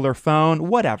cellular phone,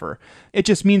 whatever. It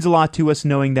just means a lot to us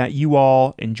knowing that you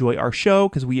all enjoy our show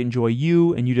because we enjoy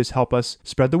you, and you just help us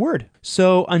spread the word.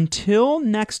 So until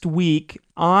next week,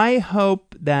 I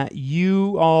hope that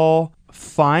you all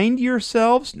find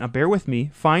yourselves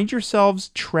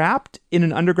trapped in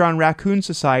an underground raccoon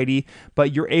society,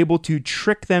 but you're able to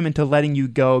trick them into letting you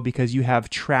go because you have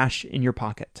trash in your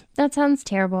pocket. That sounds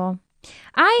terrible.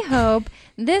 I hope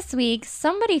this week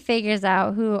somebody figures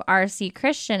out who RC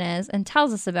Christian is and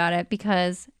tells us about it,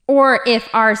 or if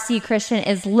RC Christian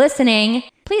is listening,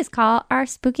 please call our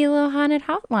spooky little haunted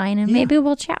hotline and maybe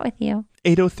we'll chat with you.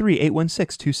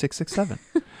 803-816-2667.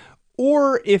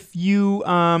 Or if you,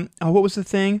 what was the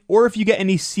thing? Or if you get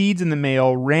any seeds in the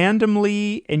mail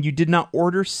randomly and you did not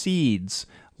order seeds,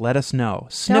 let us know.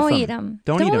 Don't eat them.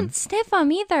 Don't eat them. Don't sniff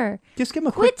them either. Just give them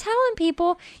a Quit quick... telling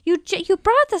people you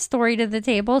brought the story to the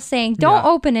table saying, don't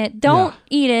open it, don't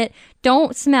eat it,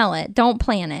 don't smell it, don't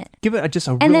plant it. Give it just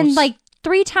a And then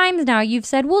 3 times now you've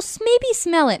said, well, maybe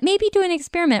smell it, maybe do an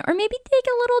experiment, or maybe take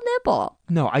a little nibble.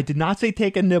 No, I did not say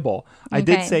take a nibble. I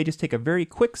did say just take a very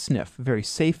quick sniff, a very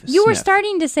safe sniff. You were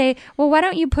starting to say, well, why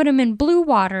don't you put them in blue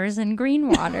waters and green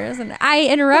waters? And I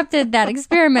interrupted that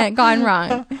experiment gone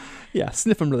wrong. Yeah,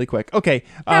 sniff them really quick. Okay.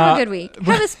 Have a good week.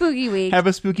 Have a spooky week. Have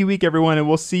a spooky week, everyone, and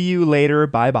we'll see you later.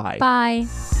 Bye-bye. Bye.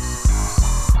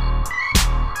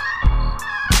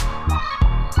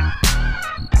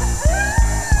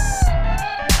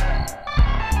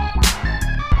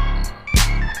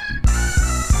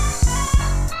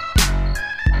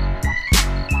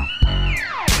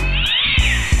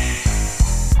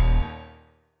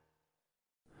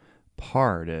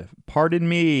 Pardon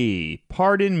me.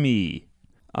 Pardon me?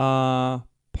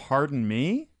 Pardon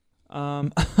me?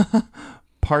 Can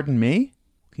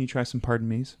you try some pardon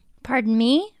me's? Pardon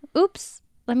me? Oops.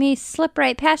 Let me slip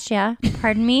right past ya.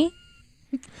 Pardon me?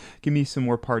 Give me some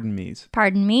more pardon me's.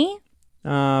 Pardon me?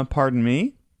 Pardon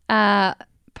me?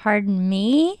 Pardon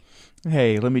me?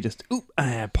 Hey, let me just...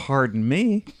 pardon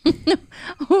me.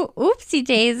 Oopsie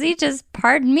daisy, just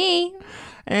pardon me.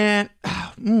 And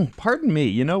pardon me,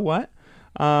 you know what?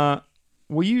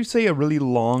 Will you say a really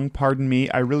long pardon me?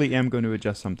 I really am going to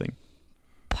adjust something.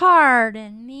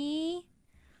 Pardon me.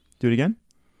 Do it again.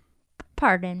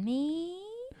 Pardon me.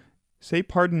 Say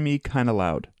pardon me kind of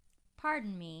loud.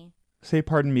 Pardon me. Say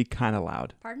pardon me kind of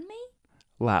loud. Pardon me?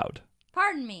 Loud.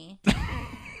 Pardon me.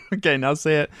 Okay, now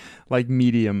say it like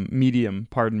medium,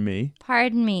 pardon me.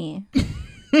 Pardon me.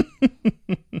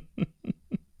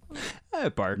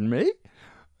 Pardon me.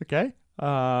 Okay.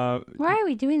 Why are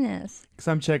we doing this? Because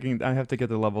I'm checking. I have to get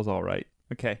the levels all right.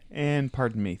 Okay. And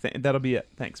pardon me. That'll be it.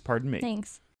 Thanks. Pardon me.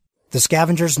 Thanks. The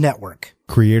Scavengers Network.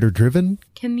 Creator-driven.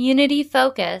 Community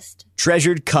focused.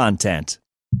 Treasured content.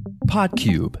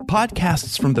 Podcube,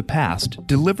 podcasts from the past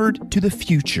delivered to the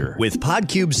future. With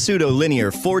Podcube's pseudo-linear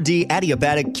 4D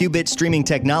adiabatic qubit streaming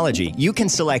technology, you can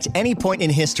select any point in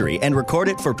history and record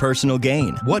it for personal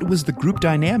gain. What was the group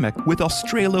dynamic with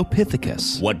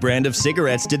Australopithecus? What brand of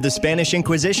cigarettes did the Spanish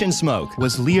Inquisition smoke?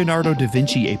 Was Leonardo da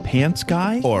Vinci a pants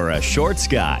guy? Or a shorts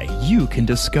guy? You can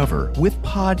discover with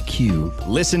Podcube.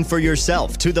 Listen for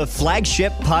yourself to the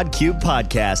flagship Podcube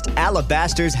podcast,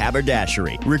 Alabaster's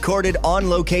Haberdashery, recorded on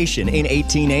location in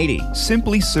 1880.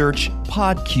 Simply search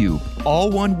Podcube,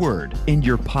 all one word, in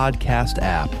your podcast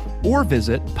app. Or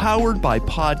visit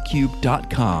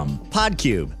poweredbypodcube.com.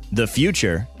 Podcube, the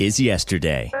future is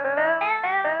yesterday.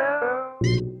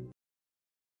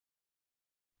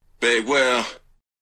 Babe, well,